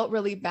felt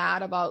really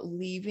bad about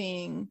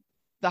leaving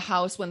the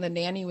house when the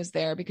nanny was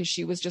there because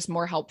she was just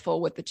more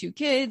helpful with the 2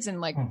 kids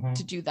and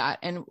to do that.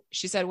 And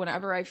she said,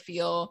 whenever I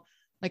feel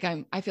like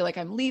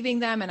I'm leaving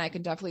them, and I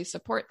can definitely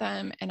support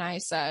them. And I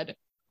said,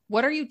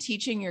 what are you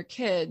teaching your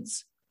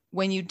kids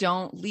when you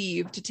don't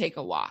leave to take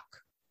a walk?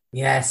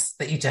 Yes,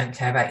 that you don't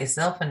care about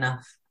yourself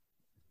enough.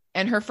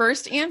 And her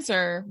first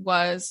answer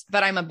was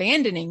that I'm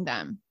abandoning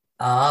them.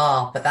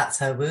 Oh, but that's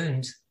her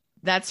wound.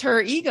 That's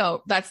her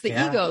ego. That's the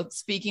ego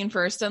speaking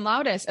first and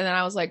loudest. And then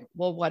I was like,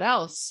 well, what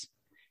else?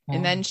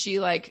 And then she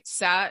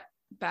sat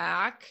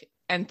back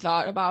and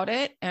thought about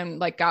it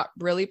and got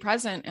really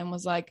present and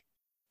was like,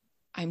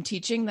 I'm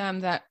teaching them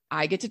that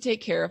I get to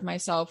take care of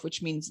myself,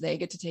 which means they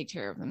get to take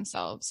care of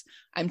themselves.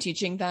 I'm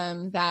teaching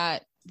them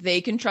that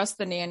they can trust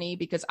the nanny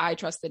because I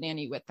trust the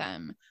nanny with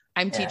them.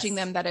 I'm teaching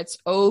them that it's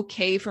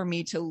okay for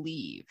me to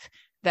leave.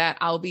 that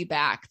I'll be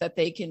back, that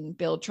they can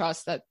build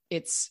trust, that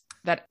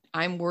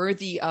I'm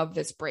worthy of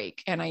this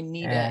break and I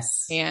need it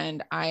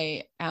and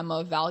I am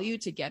of value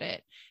to get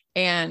it.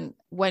 And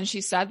when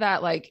she said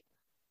that, like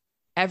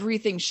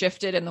everything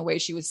shifted in the way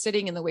she was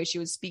sitting and the way she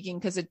was speaking,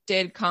 because it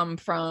did come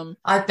from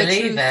the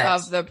truth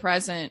of the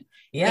present.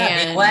 Yeah,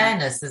 and the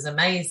awareness is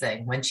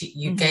amazing. When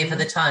you gave her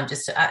the time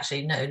just to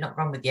actually, no, not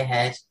wrong with your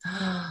head.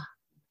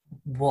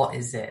 What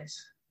is it?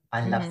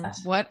 I love that.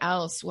 What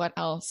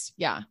else?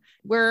 Yeah.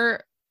 We're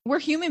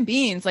human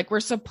beings. Like, we're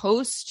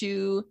supposed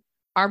to,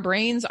 our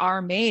brains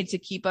are made to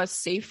keep us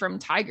safe from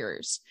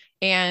tigers.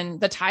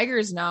 And the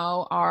tigers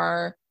now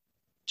are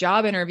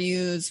job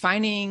interviews,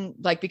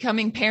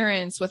 becoming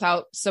parents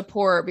without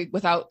support,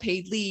 without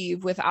paid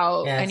leave,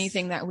 without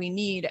anything that we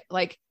need.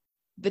 Like,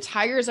 the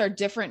tigers are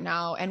different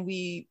now, and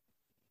we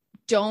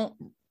don't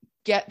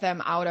get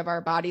them out of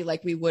our body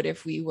like we would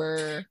if we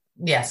were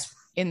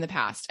in the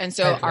past. And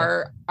so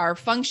our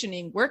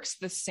functioning works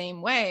the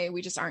same way.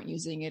 We just aren't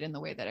using it in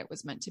the way that it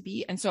was meant to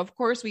be. And so of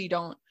course we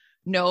don't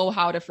know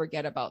how to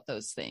forget about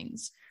those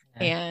things.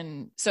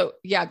 And so,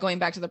 going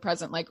back to the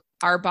present, like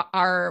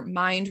our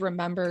mind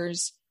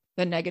remembers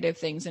the negative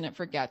things and it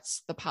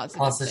forgets the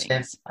positive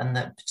things. And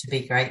to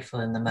be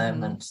grateful in the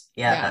moment.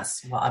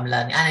 That's what I'm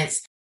learning. And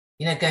it's,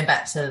 going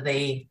back to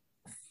the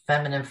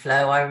feminine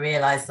flow, I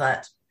realize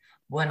that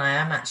when I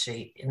am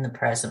actually in the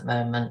present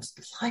moment,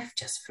 life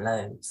just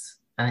flows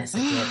and it's a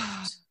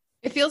gift.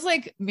 It feels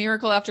like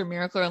miracle after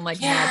miracle and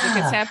like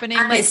magic is happening.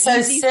 And like it's so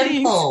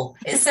simple.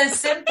 It's so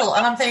simple.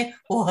 And I'm thinking,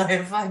 why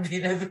have I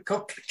been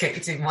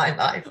overcomplicating my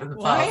life in the past?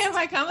 Why have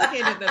I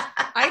complicated this?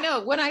 I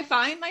know, when I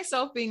find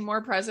myself being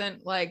more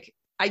present, like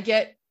I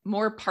get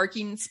more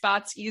parking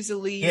spots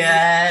easily.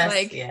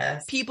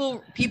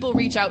 People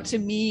reach out to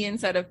me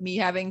instead of me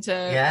having to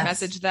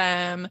message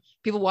them.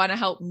 People want to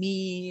help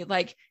me.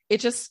 Like, it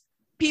just,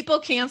 people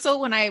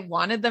cancel when I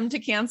wanted them to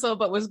cancel,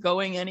 but was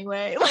going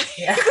anyway.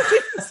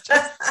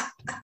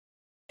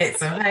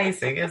 It's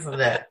amazing, isn't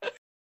it?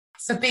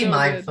 So be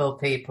mindful,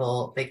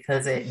 people,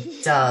 because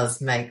it does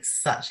make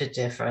such a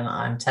difference.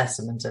 I'm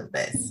testament of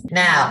this.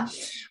 Now,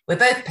 we're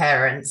both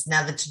parents.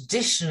 Now, the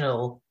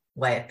traditional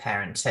way of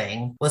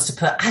parenting was to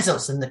put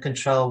adults in the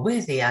control.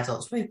 We're the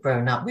adults. We've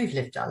grown up. We've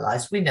lived our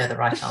lives. We know the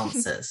right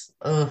answers.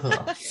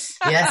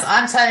 Yes,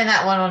 I'm turning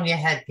that one on your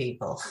head,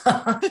 people.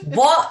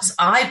 What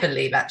I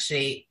believe,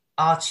 actually,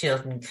 our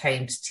children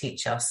came to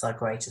teach us our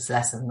greatest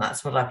lesson.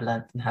 That's what I've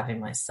learned from having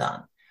my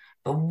son.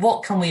 But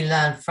what can we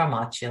learn from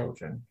our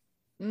children?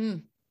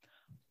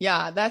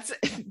 Yeah, that's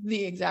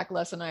the exact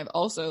lesson I've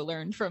also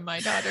learned from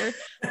my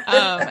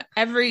daughter.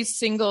 Every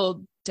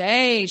single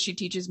day she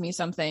teaches me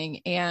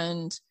something.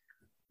 And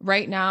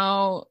right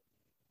now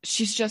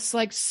she's just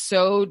like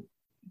so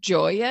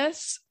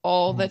joyous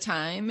all the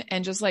time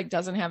and just like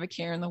doesn't have a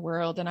care in the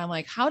world. And I'm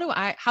like, how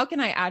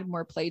can I add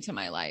more play to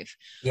my life?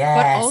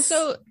 But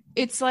also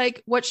it's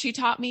like what she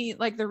taught me,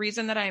 like the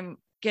reason that I'm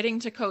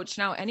getting to coach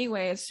now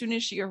anyway, as soon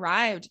as she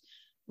arrived,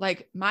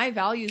 like my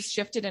values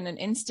shifted in an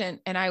instant.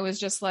 And I was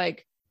just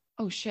like,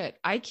 oh shit,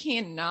 I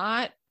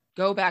cannot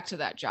go back to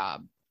that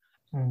job.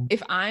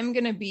 If I'm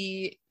going to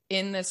be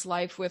in this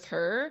life with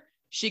her,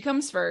 she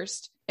comes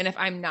first. And if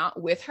I'm not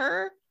with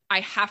her, I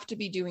have to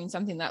be doing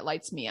something that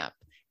lights me up.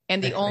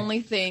 And the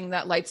only thing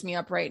that lights me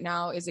up right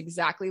now is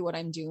exactly what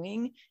I'm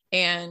doing.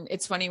 And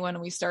it's funny,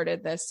 when we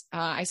started this,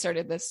 I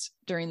started this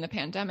during the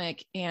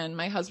pandemic, and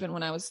my husband,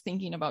 when I was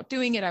thinking about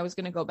doing it, I was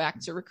going to go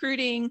back to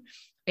recruiting.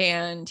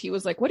 And he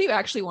was like, what do you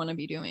actually want to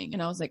be doing?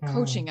 And I was like,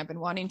 coaching. I've been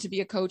wanting to be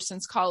a coach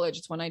since college.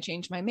 It's when I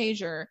changed my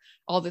major,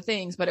 all the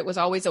things, but it was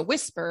always a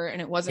whisper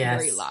and it wasn't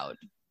very loud.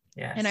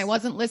 And I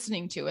wasn't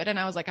listening to it. And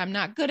I was like, I'm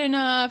not good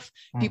enough.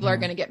 People are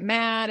going to get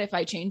mad if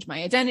I change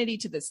my identity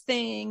to this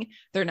thing.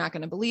 They're not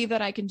going to believe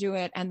that I can do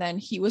it. And then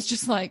he was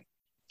just like,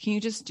 can you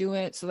just do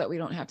it so that we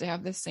don't have to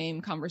have this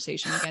same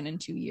conversation again in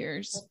 2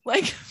 years?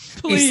 Like,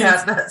 please.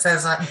 That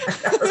sounds like my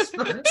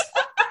husband.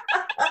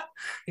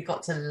 You've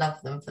got to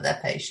love them for their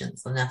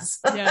patience on us.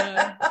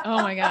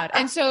 Oh my God.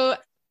 And so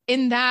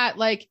in that,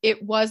 like,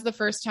 it was the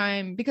first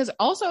time, because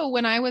also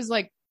when I was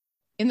like,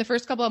 in the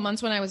first couple of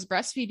months when I was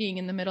breastfeeding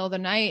in the middle of the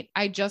night,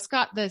 I just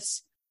got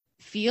this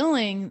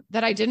feeling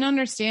that I didn't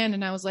understand.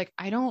 And I was like,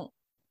 I don't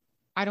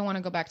want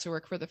to go back to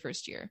work for the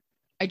first year.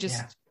 I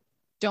just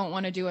don't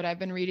want to do it. I've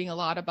been reading a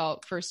lot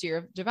about first year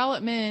of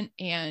development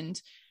and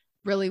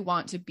really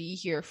want to be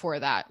here for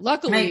that.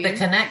 Luckily, make the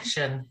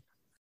connection,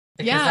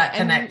 because that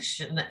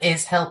connection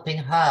is helping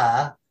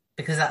her,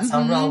 because that's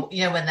our role.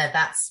 You know, when they're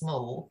that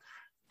small,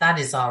 that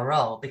is our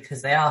role,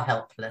 because they are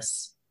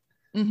helpless.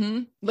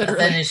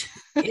 Literally.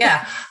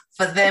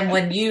 But then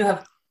when you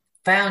have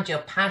found your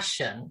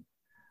passion,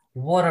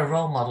 what a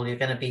role model you're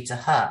going to be to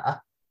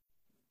her.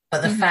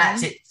 But the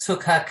fact it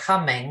took her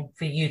coming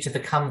for you to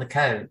become the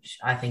coach,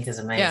 I think is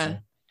amazing. Yeah.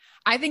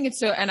 I think it's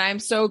so, and I'm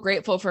so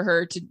grateful for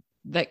her to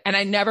like, and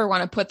I never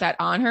want to put that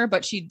on her,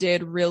 but she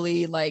did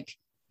really like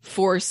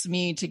force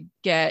me to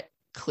get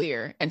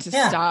clear and to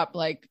stop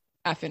like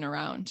effing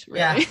around.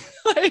 Really.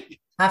 Like,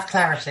 have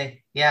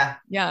clarity. Yeah.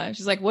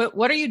 She's like,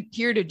 what are you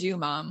here to do,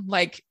 Mom?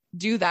 Like,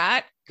 do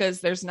that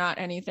because there's not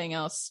anything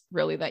else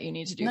really that you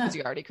need to do because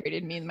you already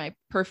created me in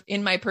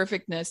my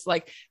perfectness.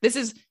 Like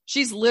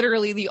she's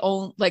literally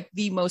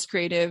the most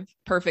creative,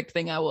 perfect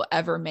thing I will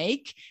ever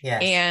make.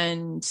 Yes.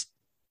 And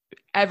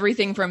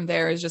everything from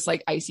there is just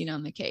like icing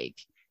on the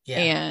cake. Yeah,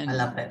 and I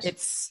love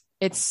it.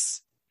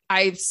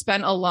 I've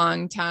spent a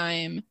long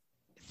time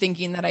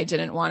thinking that I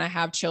didn't want to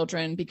have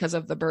children because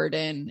of the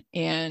burden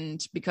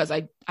and because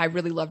I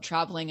really love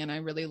traveling and I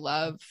really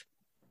love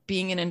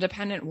being an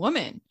independent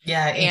woman.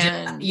 Yeah.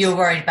 And you're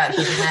worried about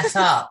giving that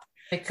up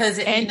because,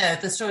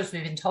 the stories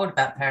we've been told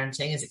about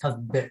parenting is it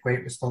comes with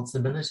great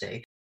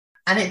responsibility,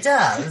 and it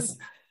does,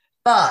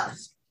 but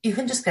you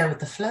can just go with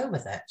the flow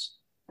with it,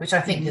 which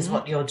I think is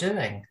what you're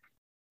doing.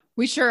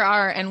 We sure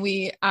are. And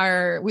we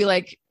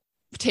like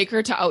take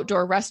her to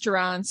outdoor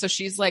restaurants. So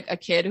she's like a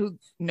kid who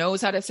knows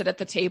how to sit at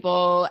the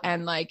table.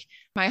 And like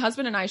my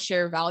husband and I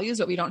share values,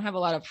 but we don't have a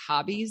lot of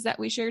hobbies that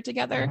we share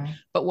together. Mm-hmm.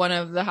 But one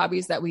of the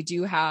hobbies that we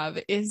do have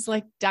is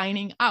like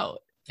dining out.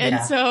 And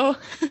Yeah. so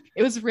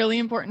it was really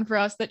important for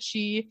us that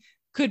she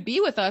could be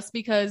with us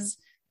because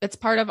it's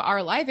part of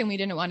our life and we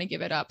didn't want to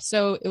give it up.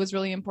 So it was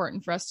really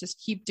important for us to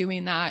keep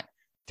doing that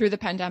through the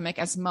pandemic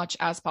as much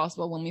as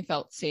possible when we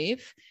felt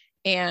safe,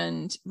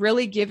 and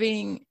really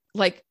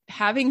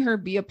having her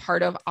be a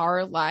part of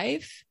our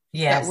life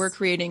that we're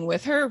creating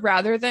with her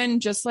rather than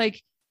just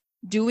like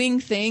doing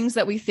things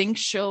that we think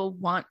she'll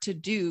want to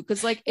do.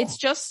 Cause like,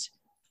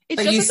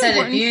 but you said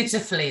it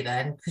beautifully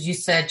then, because you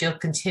said you're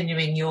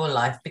continuing your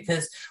life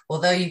because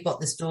although you've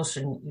got this daughter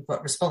and you've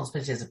got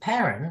responsibility as a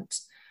parent,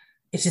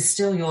 it is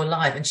still your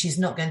life and she's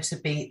not going to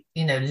be,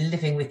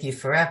 living with you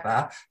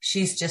forever.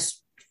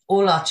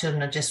 All our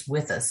children are just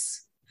with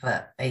us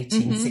for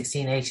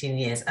 16, 18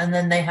 years. And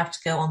then they have to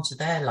go on to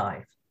their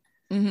life.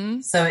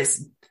 Mm-hmm. So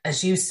it's,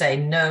 as you say,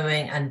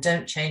 knowing and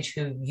don't change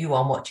who you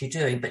are and what you're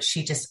doing, but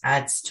she just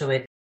adds to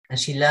it and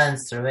she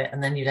learns through it.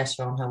 And then you let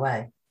her on her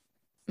way.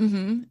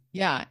 Mm-hmm.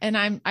 Yeah.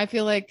 And I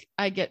feel like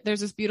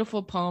there's this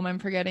beautiful poem. I'm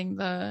forgetting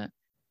the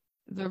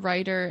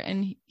writer.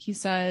 And he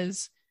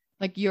says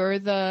like, you're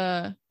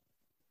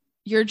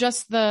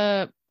just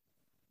the,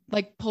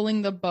 like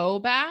pulling the bow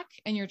back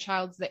and your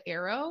child's the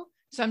arrow.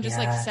 So I'm just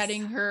like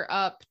setting her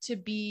up to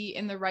be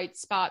in the right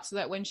spot so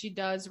that when she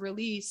does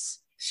release,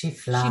 she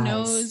flies. She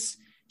knows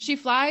she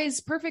flies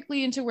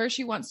perfectly into where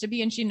she wants to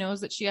be. And she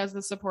knows that she has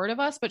the support of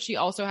us, but she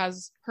also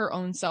has her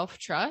own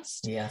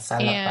self-trust. Yes.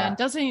 I love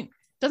that.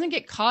 Doesn't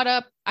get caught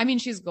up. I mean,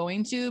 she's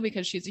going to,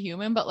 because she's a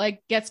human, but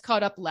like gets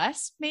caught up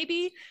less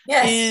maybe.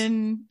 Yes.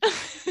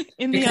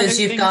 in because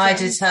you've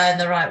guided her in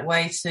the right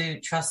way to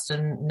trust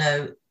and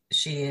know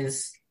she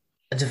is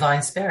a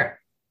divine spirit.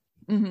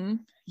 Mm-hmm.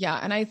 Yeah.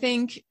 And I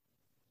think,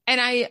 and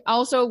I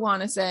also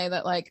want to say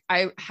that like,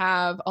 I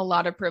have a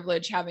lot of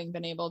privilege having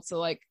been able to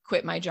like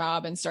quit my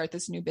job and start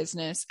this new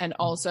business. And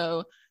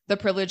also the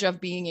privilege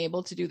of being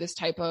able to do this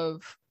type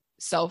of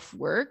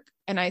self-work.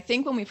 And I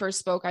think when we first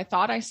spoke, I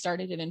thought I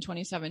started it in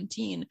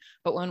 2017,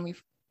 but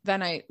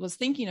then I was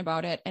thinking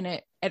about it, and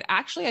it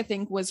actually, I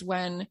think, was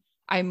when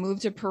I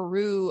moved to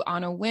Peru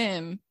on a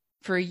whim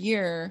for a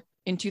year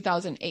in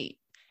 2008.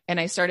 And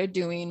I started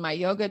doing my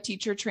yoga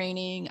teacher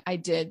training. I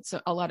did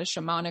a lot of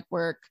shamanic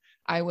work.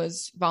 I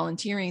was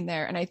volunteering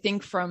there. And I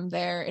think from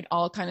there, it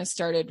all kind of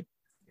started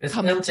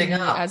coming to me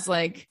as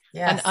like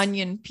an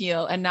onion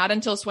peel. And not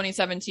until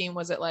 2017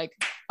 was it like,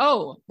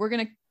 oh, we're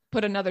going to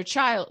put another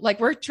child,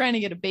 like we're trying to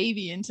get a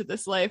baby into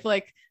this life.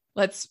 Like,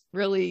 let's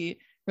really,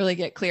 really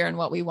get clear on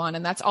what we want.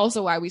 And that's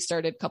also why we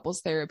started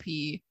couples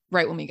therapy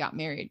right when we got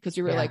married. Cause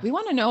we were like, we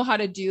want to know how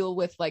to deal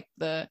with like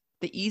the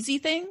easy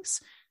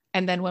things.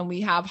 And then when we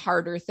have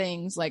harder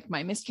things, like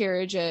my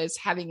miscarriages,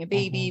 having a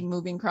baby,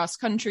 moving cross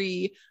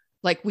country,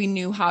 like we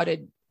knew how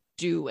to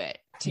do it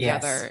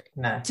together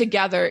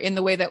in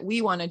the way that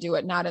we want to do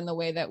it, not in the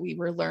way that we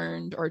were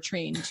learned or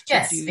trained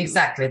to do.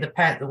 Exactly.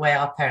 The way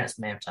our parents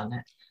may have done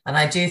it. And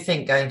I do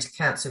think going to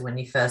counselling when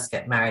you first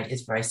get married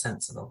is very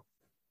sensible.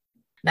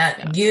 Now,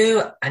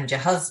 you and your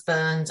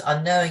husband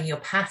are knowing your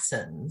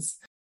patterns,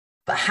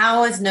 but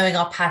how is knowing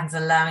our patterns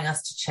allowing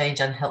us to change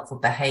unhelpful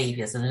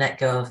behaviours and let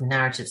go of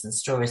narratives and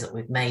stories that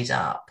we've made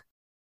up?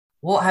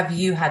 What have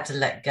you had to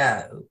let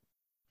go,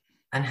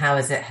 and how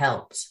has it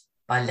helped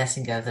by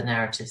letting go of the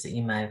narratives that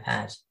you may have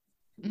had?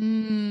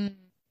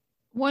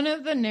 One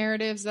of the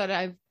narratives that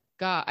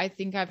I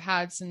think I've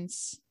had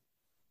since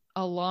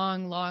a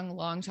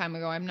long time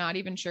ago, I'm not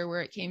even sure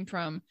where it came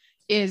from,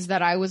 is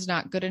that I was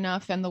not good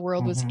enough and the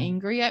world was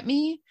angry at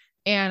me.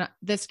 And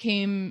this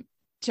came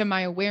to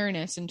my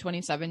awareness in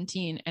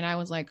 2017. And I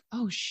was like,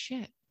 oh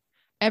shit,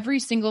 every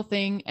single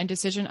thing and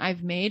decision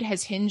I've made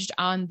has hinged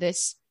on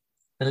this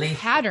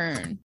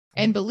pattern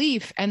and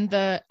belief.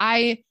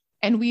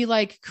 And we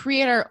like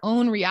create our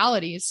own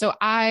realities. So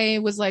I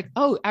was like,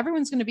 oh,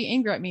 everyone's going to be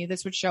angry at me.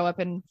 This would show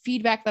up in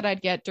feedback that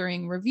I'd get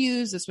during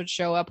reviews. This would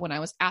show up when I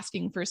was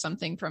asking for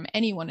something from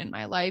anyone in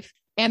my life,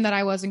 and that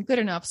I wasn't good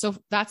enough. So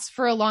that's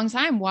for a long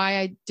time why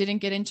I didn't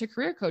get into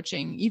career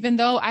coaching, even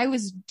though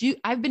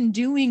I've been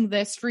doing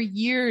this for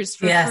years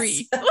for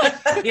free.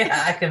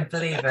 Yeah, I can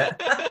believe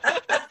it.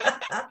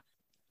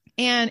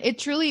 And it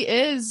truly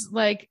is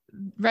like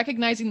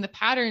recognizing the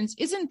patterns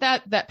isn't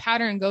that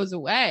pattern goes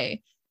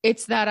away.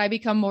 It's that I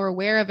become more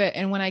aware of it.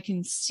 And when I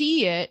can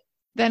see it,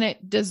 then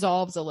it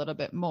dissolves a little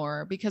bit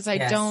more because I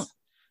don't,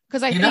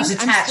 because you're not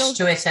attached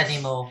to it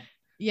anymore.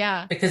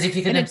 Yeah. Because if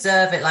you can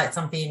observe it like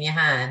something in your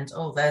hand,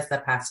 oh, there's the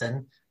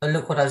pattern. But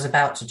look what I was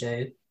about to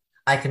do.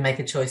 I can make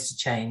a choice to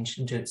change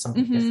and do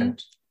something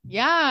different.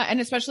 Yeah.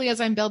 And especially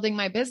as I'm building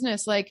my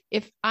business, like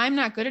if I'm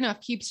not good enough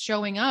keeps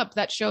showing up,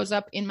 that shows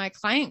up in my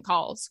client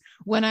calls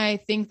when I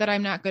think that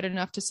I'm not good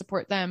enough to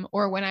support them,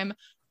 or when I'm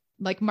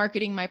like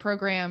marketing my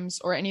programs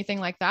or anything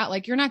like that.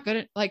 Like you're not good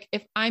at, like,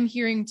 if I'm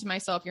hearing to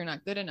myself, you're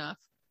not good enough,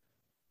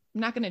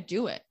 I'm not going to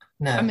do it.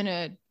 No. I'm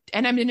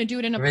going to do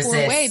it in a poor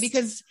way,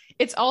 because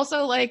it's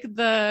also like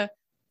the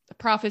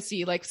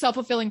prophecy, like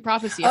self-fulfilling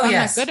prophecy. If I'm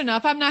not good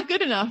enough, I'm not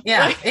good enough.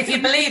 Yeah. Like, if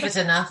you believe it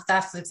enough,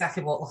 that's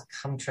exactly what will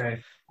come true.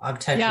 I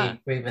totally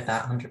agree with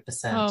that 100%.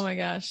 Oh my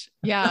gosh.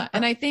 Yeah.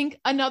 And I think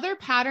another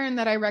pattern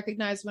that I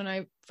recognized when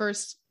I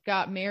first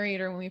got married,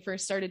 or when we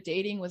first started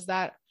dating, was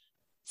that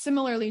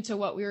similarly to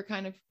what we were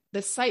kind of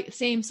the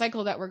same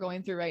cycle that we're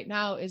going through right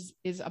now is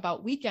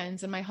about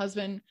weekends. And my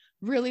husband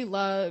really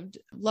loved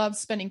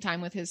spending time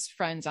with his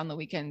friends on the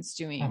weekends,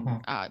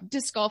 doing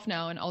disc golf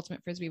now and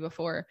ultimate frisbee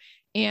before.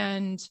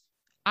 And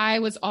I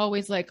was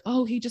always like,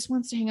 oh, he just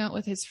wants to hang out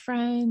with his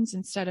friends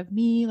instead of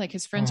me. Like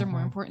his friends are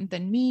more important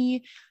than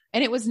me.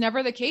 And it was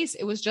never the case.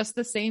 It was just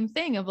the same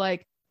thing of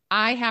like,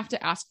 I have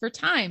to ask for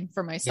time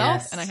for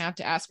myself and I have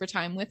to ask for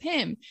time with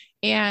him.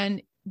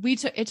 And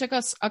it took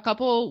us a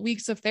couple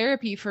weeks of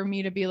therapy for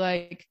me to be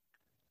like,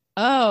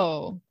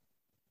 oh,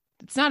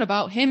 it's not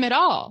about him at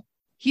all.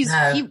 It's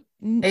about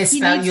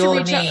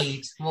your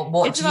need.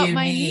 What do you need?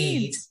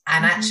 Needs.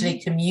 And actually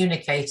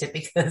communicate it,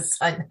 because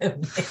I know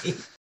me.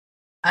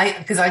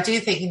 Because I do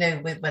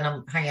think, when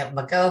I'm hanging out with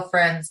my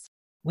girlfriends,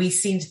 we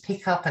seem to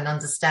pick up and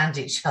understand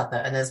each other.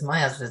 And as my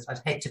husband, I'd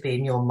hate to be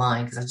in your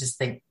mind, because I just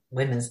think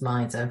women's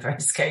minds are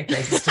very scary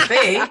places to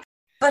be.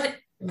 But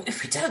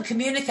if we don't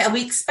communicate,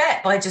 we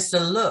expect by just a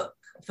look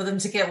for them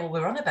to get what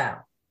we're on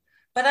about.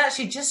 But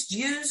actually just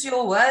use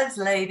your words,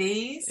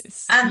 ladies,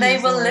 and they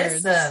will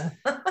listen.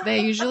 They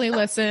usually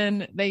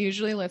listen.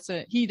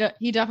 He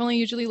definitely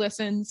usually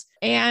listens.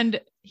 And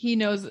he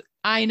knows,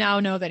 I now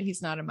know that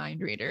he's not a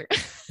mind reader.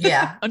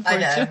 Yeah,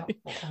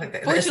 unfortunately. I know.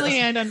 Fortunately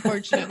and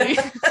unfortunately.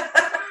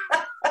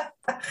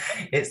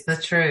 It's the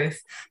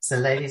truth. So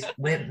ladies,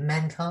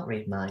 men can't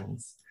read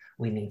minds.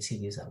 We need to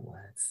use our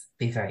words.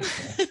 Be very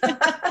clear.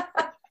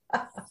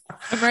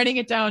 I'm writing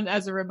it down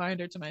as a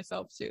reminder to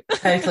myself too.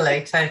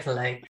 Totally.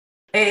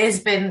 It has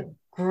been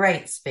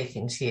great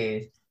speaking to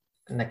you,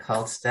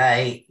 Nicole,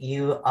 today.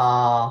 You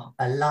are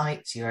a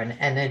light, you're an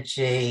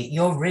energy,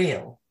 you're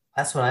real.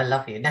 That's what I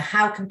love you. Now,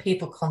 how can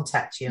people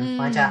contact you and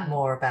find out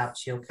more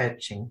about your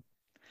coaching?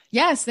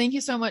 Yes. Thank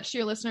you so much to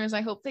your listeners. I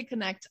hope they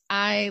connect.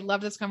 I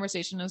love this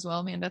conversation as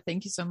well, Amanda.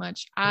 Thank you so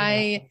much.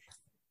 I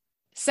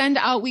send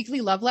out weekly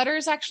love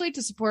letters actually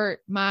to support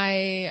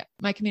my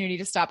community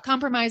to stop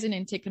compromising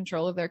and take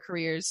control of their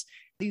careers.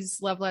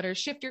 These love letters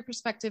shift your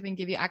perspective and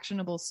give you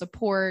actionable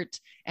support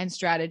and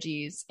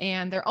strategies.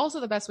 And they're also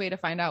the best way to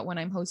find out when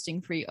I'm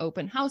hosting free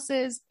open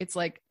houses. It's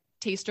like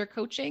taster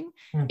coaching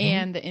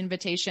and the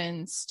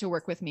invitations to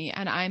work with me.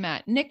 And I'm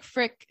at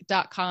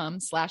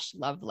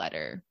nickfrick.com/love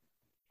letter.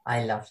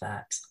 I love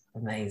that.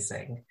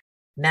 Amazing.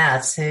 Now,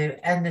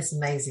 to end this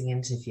amazing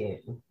interview,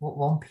 what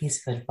one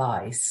piece of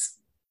advice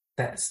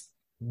that's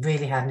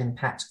really had an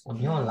impact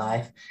on your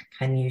life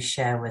can you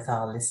share with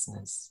our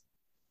listeners?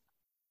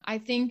 I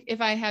think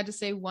if I had to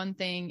say one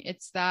thing,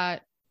 it's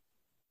that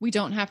we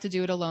don't have to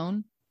do it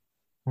alone.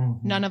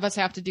 None of us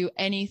have to do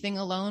anything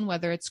alone,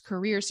 whether it's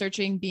career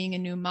searching, being a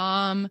new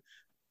mom,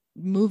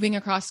 moving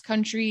across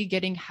country,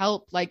 getting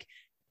help. Like,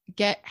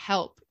 get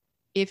help.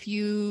 If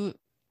you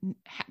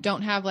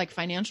don't have like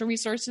financial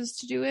resources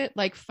to do it,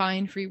 like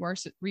find free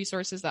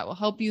resources that will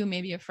help you,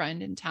 maybe a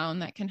friend in town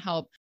that can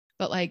help.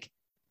 But like,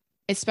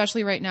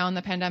 especially right now in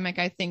the pandemic,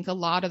 I think a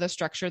lot of the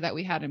structure that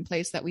we had in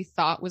place that we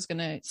thought was going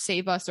to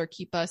save us or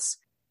keep us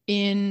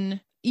in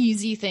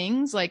easy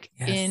things, like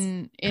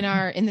in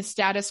the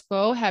status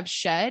quo, have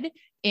shed.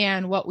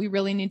 And what we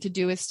really need to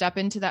do is step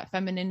into that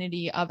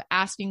femininity of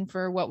asking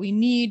for what we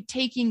need,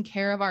 taking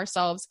care of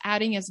ourselves,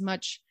 adding as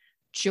much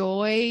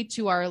joy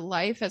to our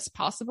life as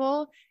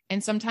possible.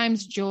 And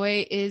sometimes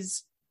joy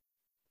is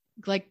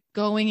like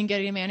going and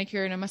getting a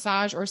manicure and a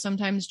massage, or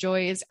sometimes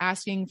joy is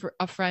asking for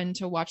a friend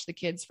to watch the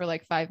kids for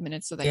like 5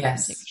 minutes so that you can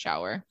take a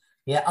shower.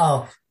 Yeah.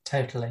 Oh,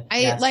 totally.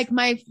 Like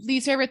my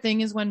least favorite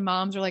thing is when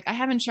moms are like, I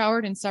haven't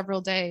showered in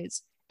several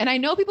days. And I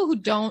know people who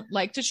don't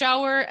like to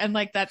shower, and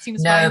like that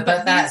seems fine,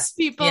 but these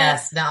people,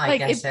 I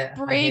get it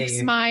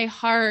breaks my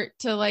heart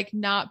to like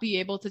not be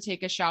able to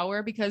take a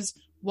shower, because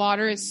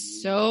water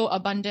is so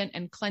abundant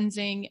and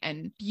cleansing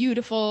and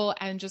beautiful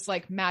and just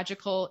like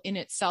magical in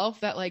itself,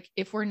 that like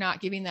if we're not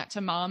giving that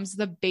to moms,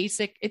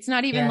 it's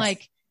not even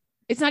like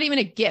it's not even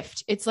a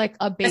gift. It's like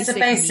a basic, it's a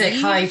basic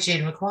need.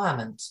 hygiene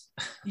requirement.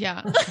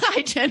 Yeah.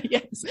 Hygiene.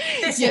 Yes.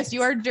 Yes.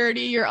 You are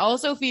dirty. You're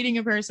also feeding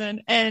a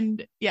person,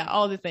 and yeah,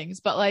 all the things,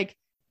 but like,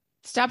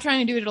 stop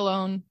trying to do it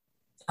alone.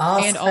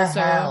 Ask for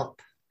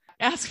help.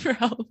 Ask for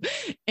help.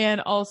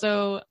 And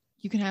also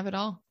you can have it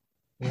all.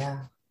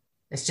 Yeah.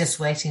 It's just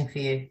waiting for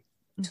you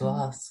to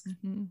ask.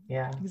 Mm-hmm.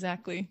 Yeah.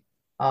 Exactly.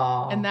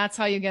 Oh. And that's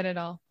how you get it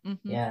all.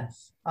 Mm-hmm.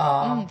 Yes.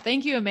 Oh.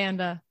 Thank you,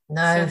 Amanda.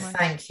 No,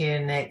 thank you,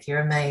 Nick. You're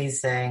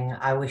amazing.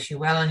 I wish you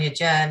well on your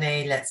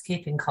journey. Let's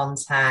keep in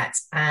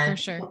contact and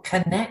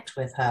connect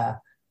with her.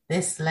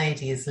 This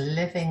lady is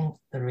living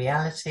the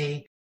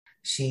reality.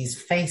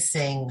 She's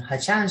facing her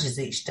challenges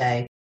each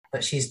day,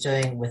 but she's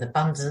doing with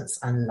abundance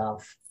and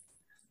love.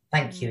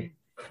 Thank you.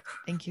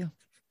 Thank you.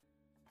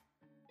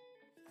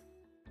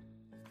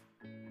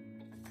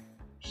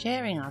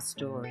 Sharing our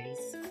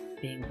stories,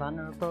 being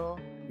vulnerable,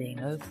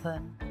 being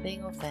open,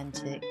 being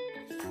authentic,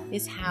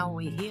 is how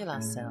we heal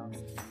ourselves,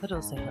 but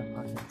also help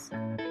others.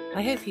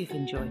 I hope you've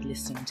enjoyed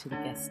listening to the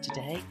guests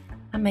today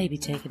and maybe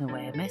taken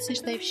away a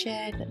message they've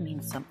shared that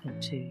means something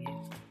to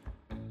you.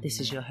 This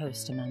is your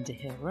host, Amanda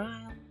Hill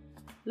Ryle.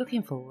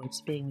 Looking forward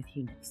to being with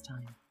you next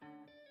time.